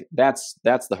us, like, that's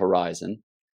the horizon,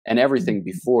 and everything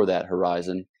before that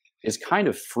horizon is kind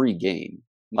of free game.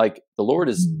 Like, the Lord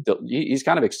he's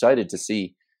kind of excited to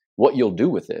see what you'll do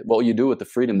with it, what will you do with the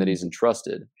freedom that he's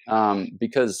entrusted,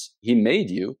 because he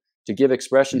made you to give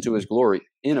expression to his glory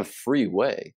in a free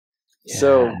way. Yeah.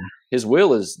 So his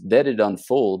will is that it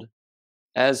unfold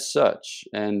as such.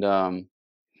 And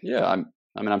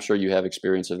I'm sure you have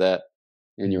experience of that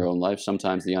in your own life.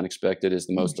 Sometimes the unexpected is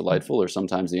the most delightful, or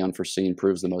sometimes the unforeseen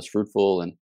proves the most fruitful.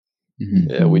 And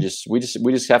we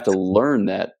just have to learn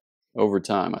that over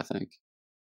time, I think.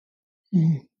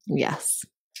 Yes.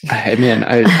 I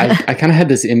kind of had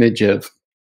this image of,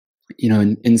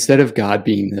 instead of God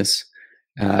being this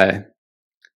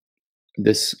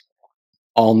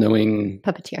all-knowing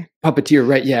puppeteer,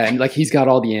 right? Yeah. And like, he's got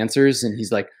all the answers, and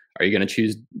he's like, are you going to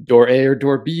choose door A or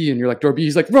door B? And you're like, door B.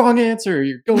 He's like, wrong answer.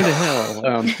 You're going to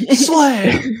hell.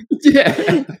 Slay.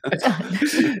 Yeah.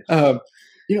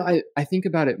 I think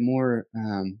about it more,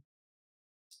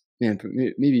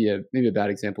 maybe a bad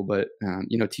example, but,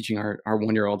 teaching our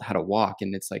 1-year-old how to walk.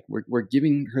 And it's like, we're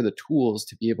giving her the tools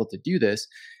to be able to do this.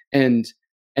 And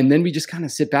then we just kind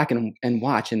of sit back and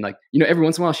watch. And like, every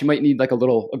once in a while she might need like a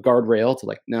guardrail to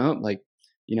like, no, like,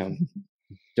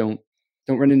 don't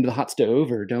run into the hot stove,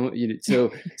 or don't, so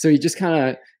he just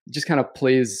kind of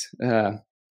plays,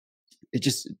 it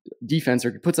just defense,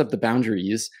 or puts up the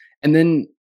boundaries. And then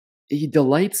he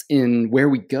delights in where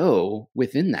we go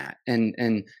within that,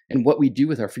 and what we do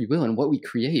with our free will and what we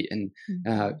create. And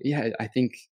I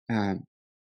think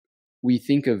we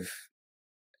think of,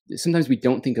 sometimes we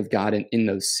don't think of God in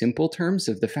those simple terms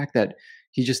of the fact that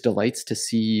he just delights to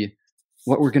see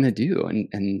what we're going to do.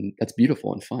 And that's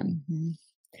beautiful and fun.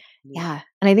 Yeah.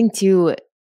 And I think too,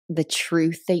 the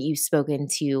truth that you've spoken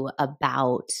to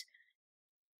about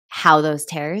how those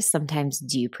tares sometimes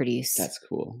do produce that's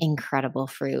cool, incredible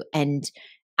fruit. And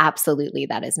absolutely,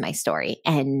 that is my story.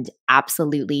 And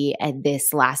absolutely,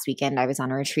 this last weekend, I was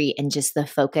on a retreat, and just the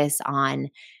focus on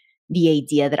the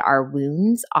idea that our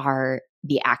wounds are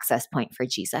the access point for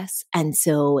Jesus. And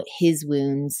so his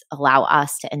wounds allow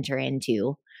us to enter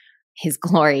into his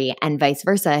glory, and vice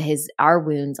versa. Our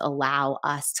wounds allow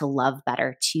us to love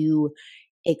better, to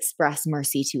express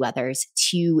mercy to others,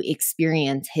 to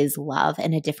experience his love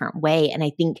in a different way. And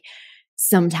I think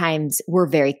sometimes we're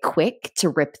very quick to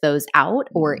rip those out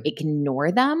or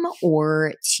ignore them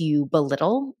or to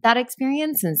belittle that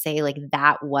experience and say, like,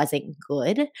 that wasn't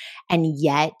good. And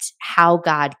yet how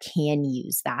God can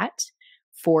use that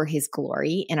for his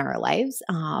glory in our lives.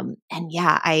 And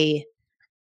yeah,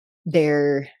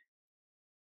 there's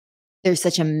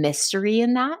such a mystery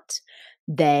in that,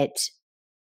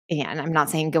 and I'm not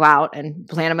saying go out and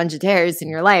plant a bunch of tares in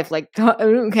your life. Like,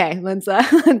 okay, let's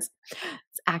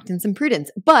act in some prudence.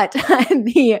 But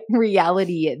the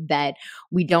reality that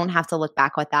we don't have to look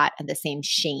back with that and the same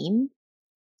shame,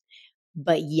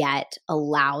 but yet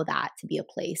allow that to be a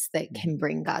place that can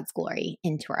bring God's glory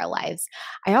into our lives.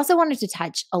 I also wanted to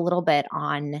touch a little bit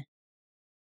on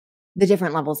the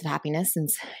different levels of happiness,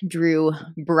 since Drew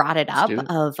brought it up,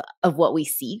 of what we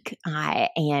seek,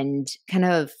 and kind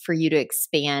of for you to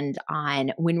expand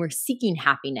on, when we're seeking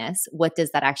happiness, what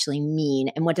does that actually mean,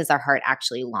 and what does our heart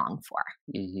actually long for?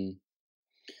 Mm-hmm.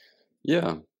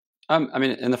 Yeah. I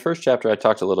mean, in the first chapter, I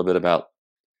talked a little bit about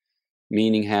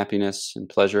meaning happiness and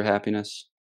pleasure happiness.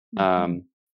 Mm-hmm.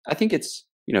 I think it's,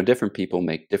 different people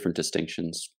make different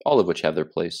distinctions, all of which have their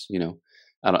place,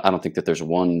 I don't think that there's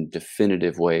one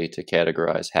definitive way to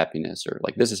categorize happiness, or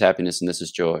like, this is happiness and this is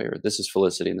joy, or this is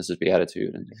felicity and this is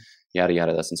beatitude, and yada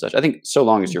yada, thus and such. I think so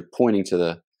long as you're pointing to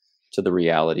the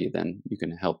reality, then you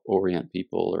can help orient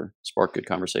people or spark good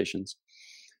conversations.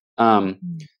 So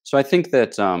I think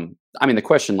that the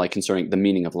question, like, concerning the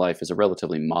meaning of life is a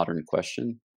relatively modern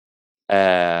question.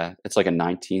 It's like a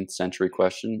 19th century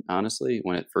question, honestly,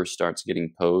 when it first starts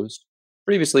getting posed.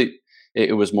 Previously,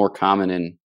 it was more common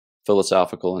in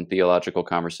philosophical and theological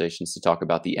conversations to talk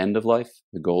about the end of life,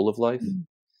 the goal of life.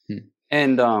 Mm-hmm.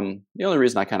 And the only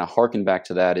reason I kind of hearken back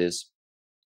to that is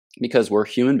because we're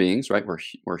human beings, right?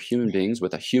 We're human beings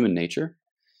with a human nature.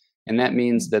 And that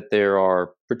means that there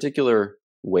are particular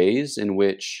ways in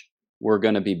which we're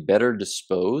going to be better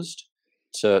disposed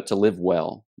to live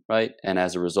well, right? And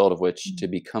as a result of which, to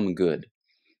become good.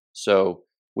 So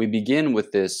we begin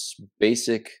with this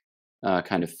basic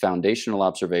kind of foundational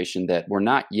observation that we're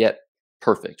not yet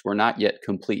perfect. We're not yet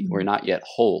complete. We're not yet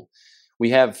whole.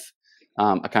 We have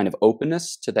a kind of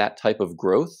openness to that type of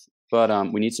growth, but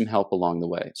we need some help along the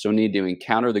way. So we need to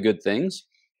encounter the good things,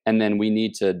 and then we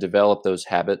need to develop those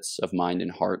habits of mind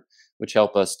and heart, which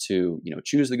help us to,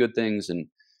 choose the good things and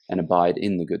abide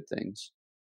in the good things.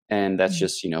 And that's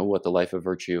just, what the life of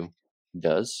virtue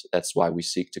does. That's why we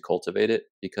seek to cultivate it,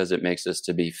 because it makes us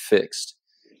to be fixed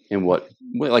in what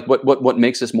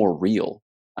makes us more real.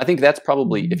 I think that's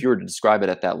probably, if you were to describe it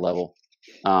at that level,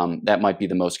 that might be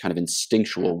the most kind of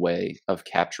instinctual way of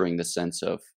capturing the sense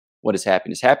of what is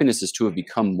happiness. Happiness is to have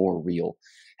become more real.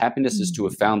 Happiness is to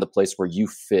have found the place where you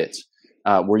fit,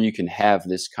 where you can have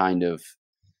this kind of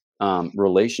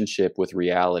relationship with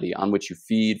reality, on which you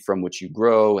feed, from which you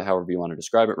grow, however you want to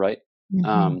describe it, right?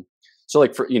 So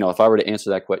like, for, if I were to answer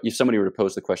that question, if somebody were to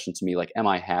pose the question to me, like, am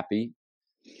I happy?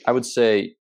 I would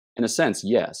say, in a sense,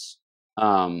 yes. Do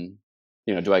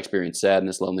I experience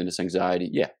sadness, loneliness, anxiety?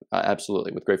 Yeah,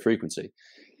 absolutely, with great frequency.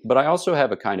 But I also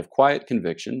have a kind of quiet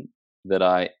conviction that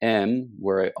I am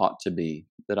where I ought to be,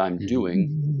 that I'm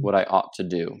doing what I ought to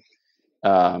do.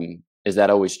 Is that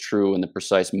always true in the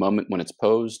precise moment when it's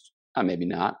posed? Maybe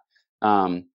not.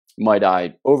 Might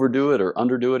I overdo it or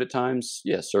underdo it at times?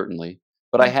 Yes, certainly.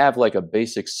 But I have like a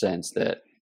basic sense that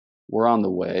we're on the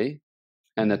way,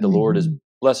 and that the Lord is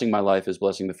blessing my life, is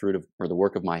blessing the fruit of, or the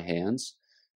work of my hands,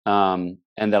 and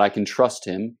that I can trust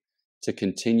Him to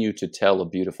continue to tell a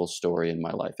beautiful story in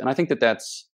my life. And I think that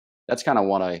that's kind of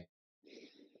what I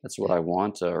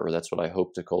want, or that's what I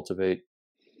hope to cultivate.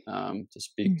 To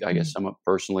speak, I guess, somewhat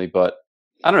personally, but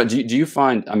I don't know. Do you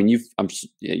find? I mean,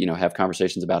 have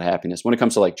conversations about happiness when it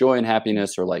comes to like joy and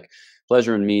happiness, or like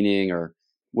pleasure and meaning, or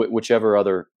whichever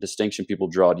other distinction people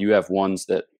draw. Do you have ones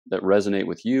that resonate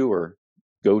with you, or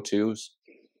go-tos?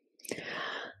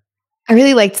 I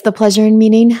really liked the pleasure and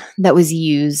meaning that was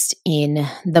used in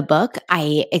the book.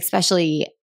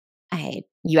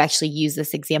 You actually use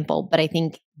this example, but I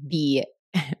think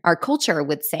our culture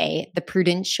would say the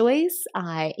prudent choice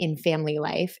in family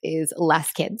life is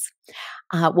less kids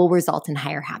will result in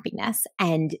higher happiness.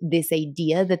 And this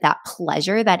idea that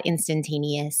pleasure, that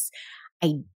instantaneous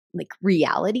like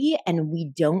reality, and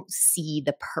we don't see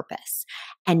the purpose.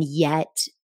 And yet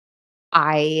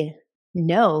I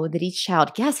know that each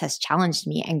child, yes, has challenged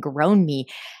me and grown me,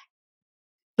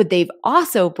 but they've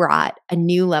also brought a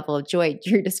new level of joy.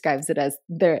 Drew describes it as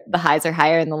the highs are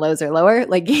higher and the lows are lower.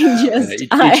 Like each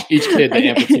kid, the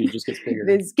amplitude just gets bigger.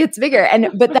 This gets bigger.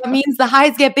 But that means the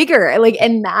highs get bigger. Like,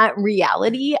 and that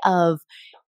reality of,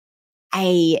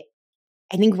 I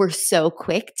think we're so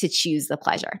quick to choose the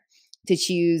pleasure, to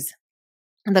choose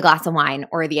the glass of wine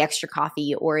or the extra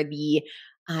coffee or the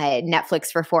Netflix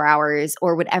for 4 hours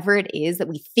or whatever it is that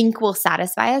we think will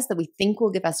satisfy us, that we think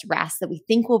will give us rest, that we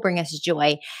think will bring us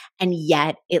joy. And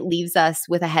yet it leaves us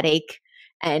with a headache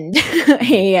and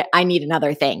hey, I need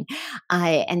another thing.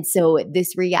 And so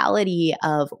this reality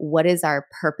of what is our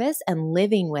purpose and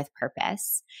living with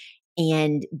purpose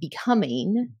and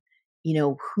becoming,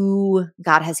 who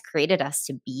God has created us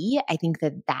to be, I think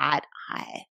that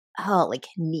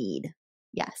need.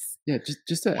 Yes. Yeah.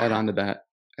 Just to add on to that,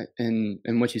 and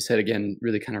what you said again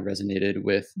really kind of resonated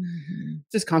with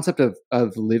this concept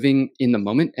of living in the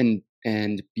moment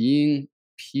and being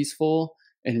peaceful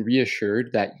and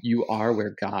reassured that you are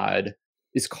where God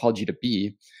is called you to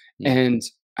be. And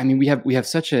I mean, we have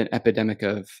such an epidemic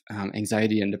of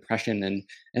anxiety and depression,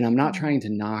 and I'm not trying to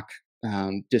knock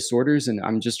disorders, and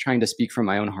I'm just trying to speak from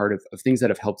my own heart of things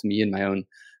that have helped me in my own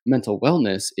mental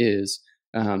wellness. Is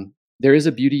there is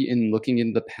a beauty in looking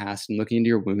into the past and looking into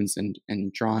your wounds and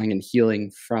drawing and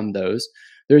healing from those.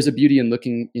 There's a beauty in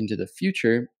looking into the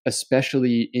future,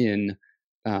 especially in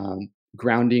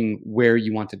grounding where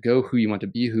you want to go, who you want to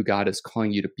be, who God is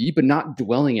calling you to be, but not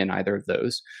dwelling in either of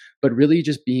those, but really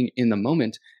just being in the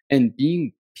moment and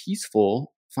being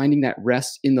peaceful, finding that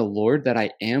rest in the Lord, that I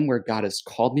am where God has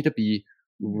called me to be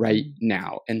right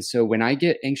now. And so when I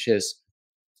get anxious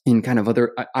in kind of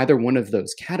either one of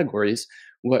those categories,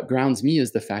 what grounds me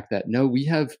is the fact that no, we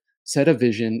have set a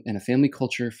vision and a family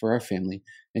culture for our family,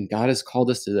 and God has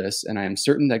called us to this. And I am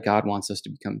certain that God wants us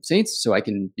to become saints, so I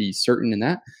can be certain in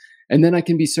that. And then I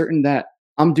can be certain that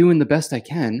I'm doing the best I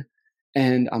can,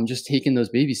 and I'm just taking those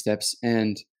baby steps.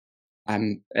 And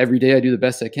every day I do the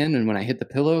best I can. And when I hit the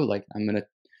pillow, like, I'm going to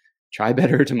try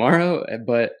better tomorrow.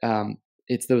 But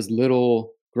it's those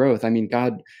little growth. I mean,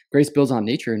 grace builds on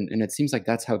nature. And it seems like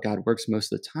that's how God works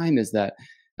most of the time, is that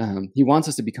he wants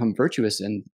us to become virtuous,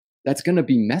 and that's going to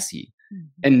be messy.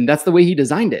 And that's the way he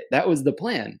designed it. That was the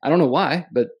plan. I don't know why,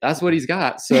 but that's what he's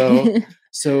got. So,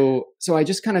 so I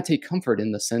just kind of take comfort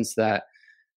in the sense that,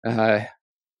 that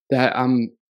I'm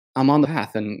on the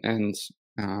path, and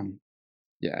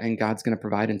God's going to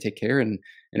provide and take care. And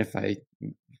if I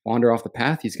wander off the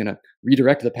path, he's going to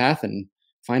redirect the path and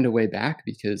find a way back,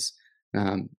 because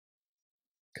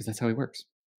that's how he works.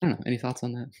 I don't know. Any thoughts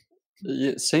on that?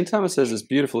 Yeah, St. Thomas has this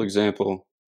beautiful example.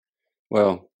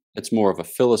 Well, it's more of a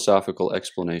philosophical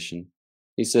explanation.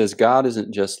 He says God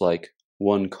isn't just like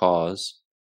one cause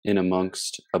in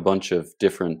amongst a bunch of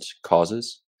different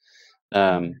causes.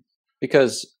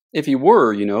 Because if he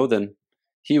were, then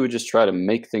he would just try to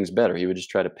make things better. He would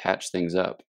just try to patch things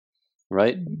up,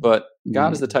 right? But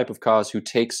God is the type of cause who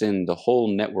takes in the whole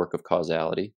network of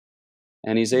causality,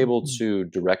 and he's able to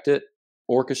direct it,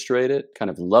 orchestrate it,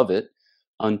 kind of love it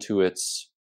unto its,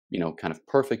 kind of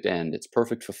perfect end, its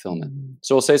perfect fulfillment.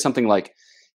 So we'll say something like,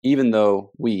 even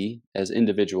though we as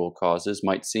individual causes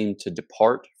might seem to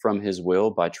depart from his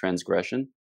will by transgression,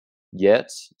 yet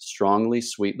strongly,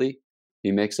 sweetly,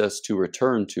 he makes us to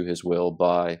return to his will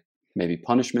by maybe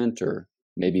punishment or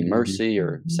maybe mercy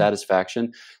or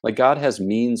satisfaction. Like, God has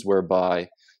means whereby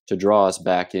to draw us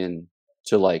back in,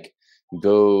 to like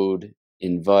goad,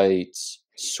 invite,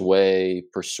 sway,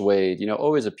 persuade,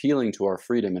 always appealing to our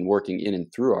freedom and working in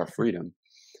and through our freedom.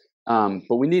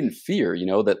 But we needn't fear,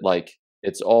 that like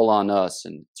it's all on us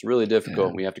and it's really difficult.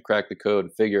 And we have to crack the code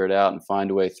and figure it out and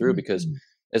find a way through, because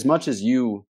as much as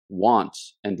you want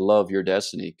and love your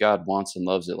destiny, God wants and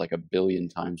loves it like 1 billion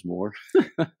times more.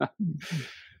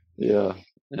 Yeah.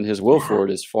 And his will for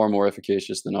it is far more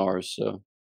efficacious than ours. So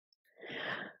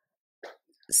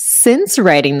since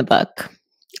writing the book,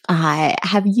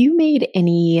 have you made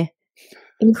any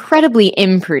incredibly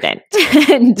imprudent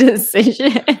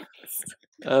decisions?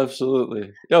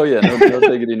 Absolutely. Oh yeah, no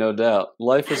diggity, no doubt.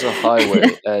 Life is a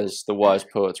highway, as the wise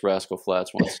poets Rascal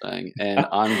Flatts once sang, and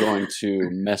I'm going to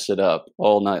mess it up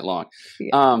all night long.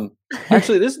 Yeah.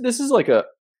 Actually, this is like a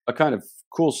kind of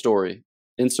cool story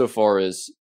insofar as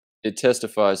it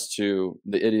testifies to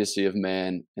the idiocy of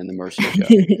man and the mercy of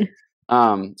God.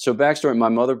 So backstory, my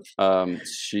mother,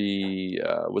 she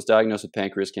was diagnosed with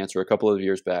pancreas cancer a couple of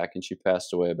years back, and she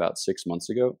passed away about 6 months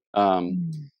ago.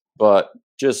 But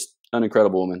just an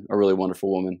incredible woman, a really wonderful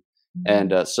woman.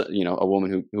 and so, a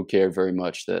woman who cared very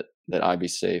much that I be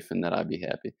safe and that I be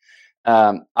happy.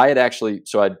 I had actually,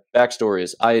 backstory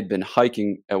is I had been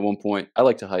hiking at one point. I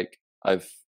like to hike.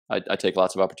 I take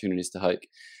lots of opportunities to hike,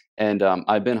 and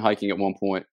I'd been hiking at one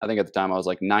point. I think at the time I was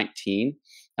like 19,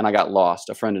 and I got lost.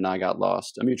 A friend and I got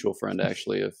lost. A mutual friend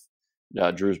actually of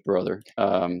Drew's brother.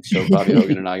 So Bobby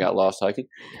Hogan and I got lost hiking,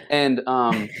 and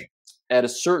at a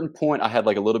certain point, I had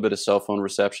like a little bit of cell phone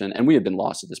reception, and we had been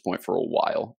lost at this point for a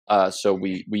while. So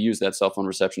we used that cell phone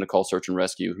reception to call search and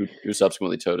rescue, who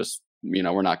subsequently told us,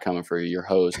 we're not coming for you, you're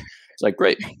hosed. It's like,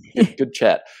 great, good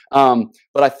chat.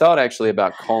 But I thought actually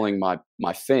about calling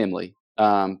my family.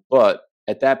 But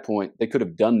at that point, they could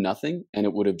have done nothing, and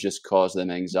it would have just caused them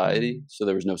anxiety. So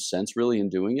there was no sense really in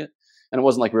doing it. And it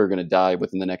wasn't like we were going to die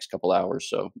within the next couple hours.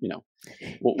 So,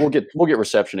 we'll get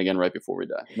reception again right before we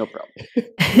die. No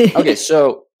problem. Okay.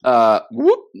 So,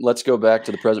 let's go back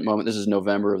to the present moment. This is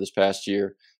November of this past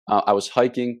year. I was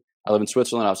hiking. I live in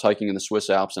Switzerland. I was hiking in the Swiss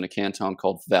Alps in a canton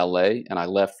called Valais. And I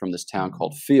left from this town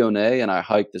called Fionnet, and I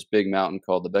hiked this big mountain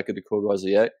called the Becca de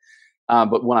Courvoisier.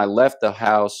 But when I left the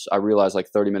house, I realized like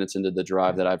 30 minutes into the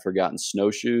drive that I'd forgotten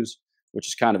snowshoes, which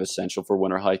is kind of essential for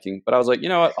winter hiking. But I was like, you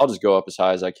know what? I'll just go up as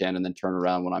high as I can and then turn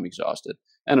around when I'm exhausted,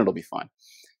 and it'll be fine.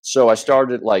 So I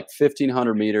started like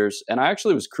 1,500 meters, and I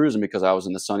actually was cruising because I was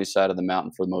in the sunny side of the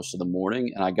mountain for most of the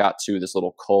morning. And I got to this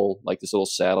little col, like this little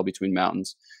saddle between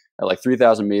mountains at like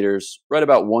 3,000 meters, right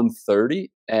about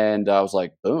 1:30. And I was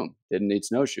like, boom, didn't need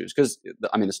snowshoes because,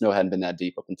 the snow hadn't been that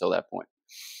deep up until that point.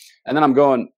 And then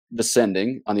I'm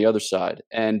descending on the other side.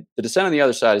 And the descent on the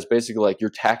other side is basically like you're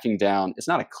tacking down. It's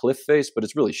not a cliff face, but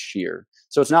it's really sheer.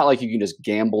 So it's not like you can just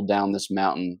gamble down this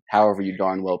mountain however you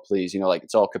darn well please. Like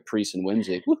it's all caprice and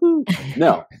whimsy. Woohoo!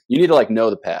 No, you need to like know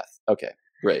the path. Okay,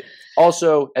 great.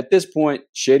 Also, at this point,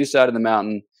 shady side of the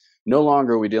mountain, no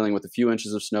longer are we dealing with a few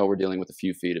inches of snow. We're dealing with a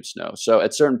few feet of snow. So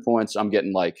at certain points, I'm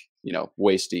getting like,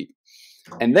 waist deep.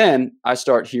 And then I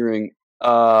start hearing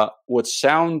what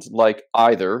sound like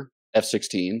either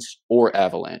F-16s or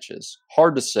avalanches.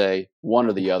 Hard to say, one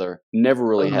or the other. Never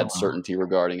really had certainty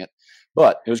regarding it,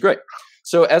 but it was great.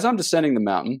 So as I'm descending the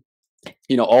mountain,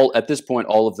 at this point,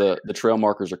 all of the trail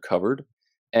markers are covered,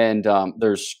 and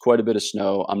there's quite a bit of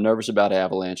snow. I'm nervous about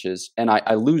avalanches, and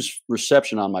I lose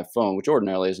reception on my phone, which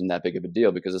ordinarily isn't that big of a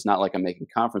deal because it's not like I'm making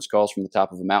conference calls from the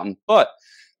top of a mountain. But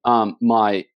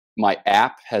my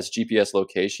app has GPS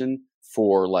location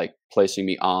for like placing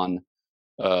me on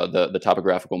the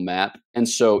topographical map. And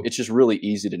so it's just really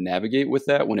easy to navigate with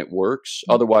that when it works.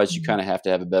 Otherwise, you kind of have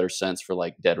to have a better sense for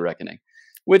like dead reckoning,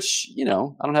 which, I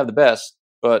don't have the best,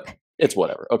 but it's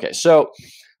whatever. Okay. So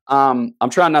I'm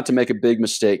trying not to make a big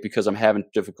mistake because I'm having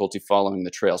difficulty following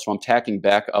the trail. So I'm tacking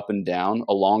back up and down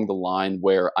along the line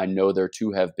where I know there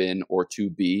to have been or to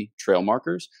be trail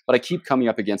markers, but I keep coming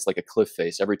up against like a cliff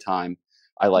face every time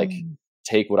I like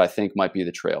take what I think might be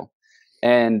the trail.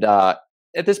 And,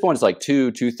 at this point, it's like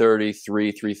 2:30,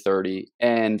 3:30,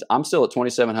 and I'm still at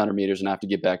 2,700 meters, and I have to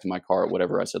get back to my car at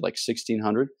whatever I said, like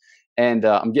 1,600, and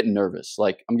I'm getting nervous.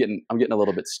 Like I'm getting a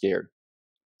little bit scared.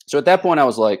 So at that point, I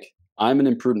was like, I'm an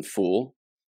imprudent fool.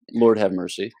 Lord have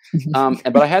mercy.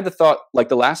 But I had the thought, like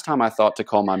the last time I thought to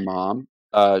call my mom,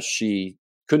 she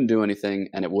couldn't do anything,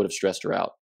 and it would have stressed her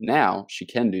out. Now she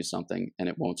can do something, and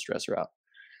it won't stress her out.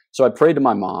 So I prayed to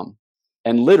my mom,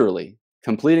 and literally,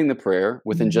 completing the prayer,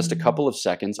 within just a couple of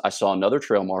seconds, I saw another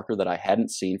trail marker that I hadn't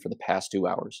seen for the past 2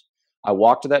 hours. I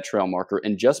walked to that trail marker,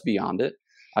 and just beyond it,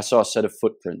 I saw a set of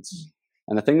footprints.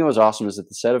 And the thing that was awesome is that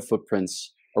the set of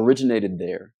footprints originated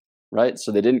there, right?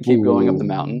 So they didn't keep going up the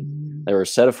mountain. There were a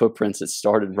set of footprints that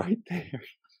started right there.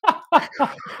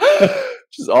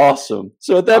 Which is awesome.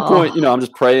 So at that point, I'm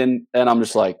just praying, and I'm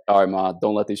just like, all right, Ma,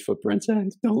 don't let these footprints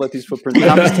end. Don't let these footprints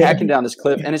end. And I'm just tacking down this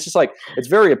cliff, and it's just like, it's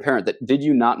very apparent that did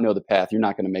you not know the path, you're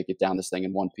not going to make it down this thing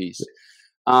in one piece.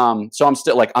 So I'm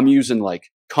still like, I'm using like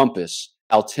compass,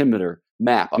 altimeter,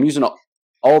 map. I'm using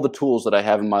all the tools that I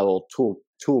have in my little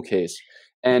tool case,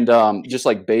 and just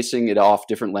like basing it off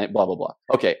different blah, blah, blah.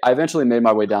 Okay, I eventually made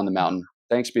my way down the mountain.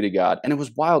 Thanks be to God. And it was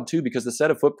wild too, because the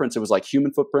set of footprints, it was like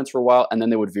human footprints for a while, and then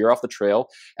they would veer off the trail.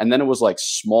 And then it was like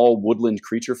small woodland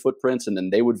creature footprints, and then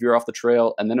they would veer off the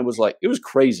trail. And then it was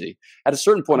crazy. At a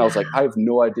certain point, I was like, I have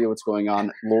no idea what's going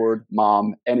on. Lord,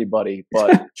 Mom, anybody,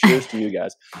 but cheers to you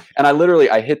guys. And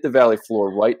I hit the valley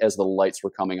floor right as the lights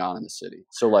were coming on in the city.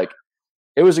 So like,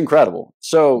 it was incredible.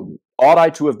 So ought I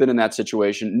to have been in that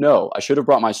situation? No, I should have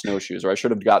brought my snowshoes, or I should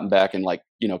have gotten back and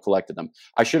collected them.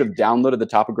 I should have downloaded the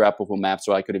topographical map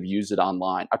so I could have used it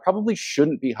online. I probably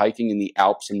shouldn't be hiking in the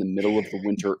Alps in the middle of the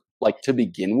winter, like to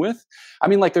begin with.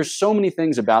 There's so many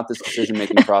things about this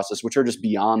decision-making process which are just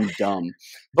beyond dumb.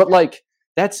 But like,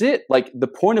 that's it. Like, the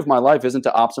point of my life isn't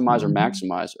to optimize or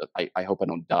maximize. I hope I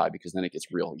don't die, because then it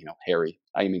gets real, hairy.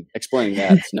 I mean, explaining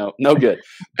that's no good.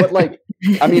 But like,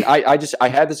 I mean, I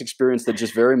had this experience that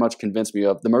just very much convinced me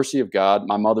of the mercy of God,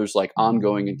 my mother's like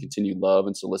ongoing and continued love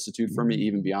and solicitude for me,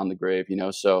 even beyond the grave,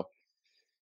 So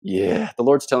yeah, the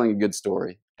Lord's telling a good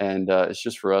story, and it's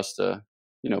just for us to,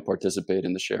 participate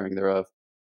in the sharing thereof.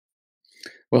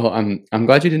 Well, I'm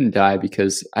glad you didn't die,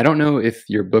 because I don't know if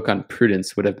your book on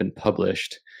prudence would have been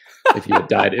published if you had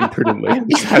died imprudently.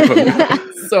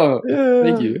 So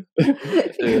thank you.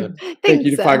 Thank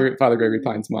you to Father Gregory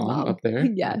Pine's mom up there.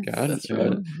 Yes. Oh, God, that's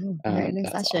right.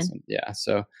 That's awesome. Yeah.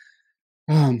 So,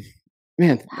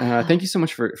 man, thank you so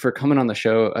much for coming on the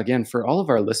show. Again, for all of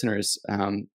our listeners,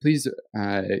 please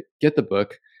get the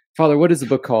book. Father, what is the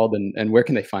book called, and where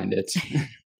can they find it?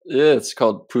 Yeah, it's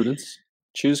called Prudence.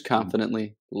 Choose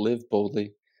confidently, live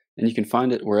boldly, and you can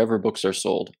find it wherever books are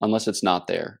sold, unless it's not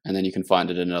there, and then you can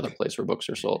find it in another place where books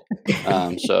are sold.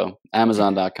 So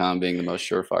Amazon.com being the most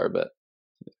surefire bet.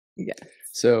 Yeah.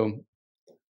 So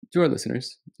to our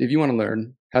listeners, if you want to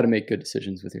learn how to make good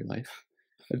decisions with your life,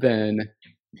 then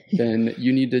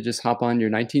you need to just hop on your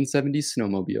 1970s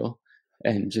snowmobile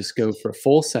and just go for a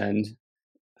full send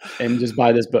and just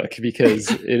buy this book, because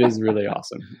it is really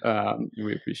awesome.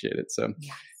 We appreciate it. So,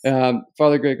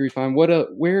 Father Gregory Pine,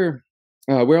 where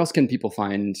else can people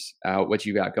find out what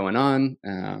you got going on,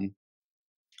 and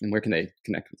where can they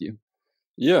connect with you?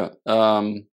 Yeah,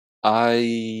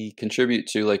 I contribute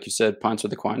to, like you said, Pints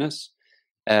with Aquinas,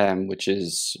 which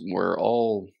is where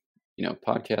all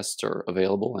podcasts are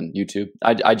available, and YouTube.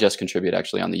 I just contribute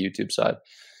actually on the YouTube side.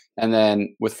 And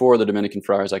then with 4 of the Dominican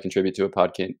Friars, I contribute to a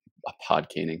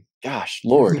podcaning. Gosh,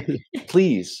 Lord,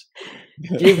 please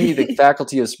give me the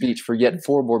faculty of speech for yet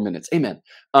 4 more minutes. Amen.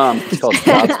 It's called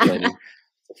Godsplaining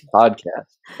podcast.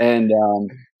 And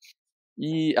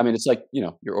I mean, it's like,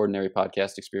 your ordinary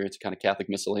podcast experience, kind of Catholic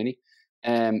miscellany.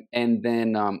 And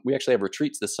then we actually have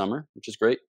retreats this summer, which is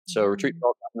great. So a retreat for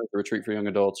all timers, a retreat for young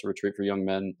adults, a retreat for young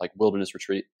men, like wilderness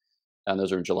retreat. And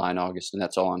those are in July and August. And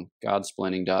that's all on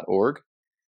godsplaining.org.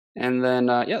 And then,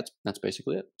 that's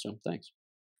basically it. So thanks.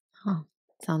 Oh,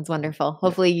 sounds wonderful.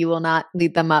 Hopefully you will not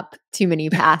lead them up too many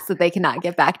paths that they cannot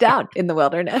get back down in the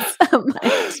wilderness.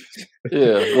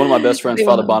 Yeah. One of my best friends,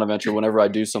 Father Bonaventure, whenever I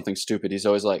do something stupid, he's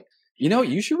always like,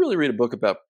 you should really read a book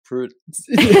about prudence.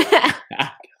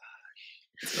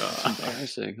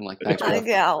 Embarrassing. I'm like, thanks, bro.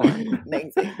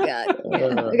 Thanks, God.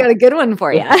 I got a good one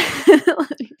for you.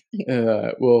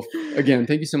 Well, again,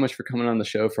 thank you so much for coming on the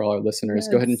show. For all our listeners,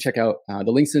 go ahead and check out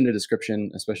the links in the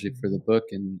description, especially for the book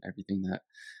and everything that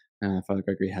Father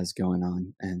Gregory has going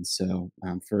on. And so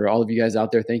for all of you guys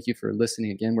out there, thank you for listening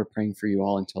again. We're praying for you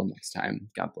all. Until next time,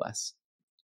 God bless.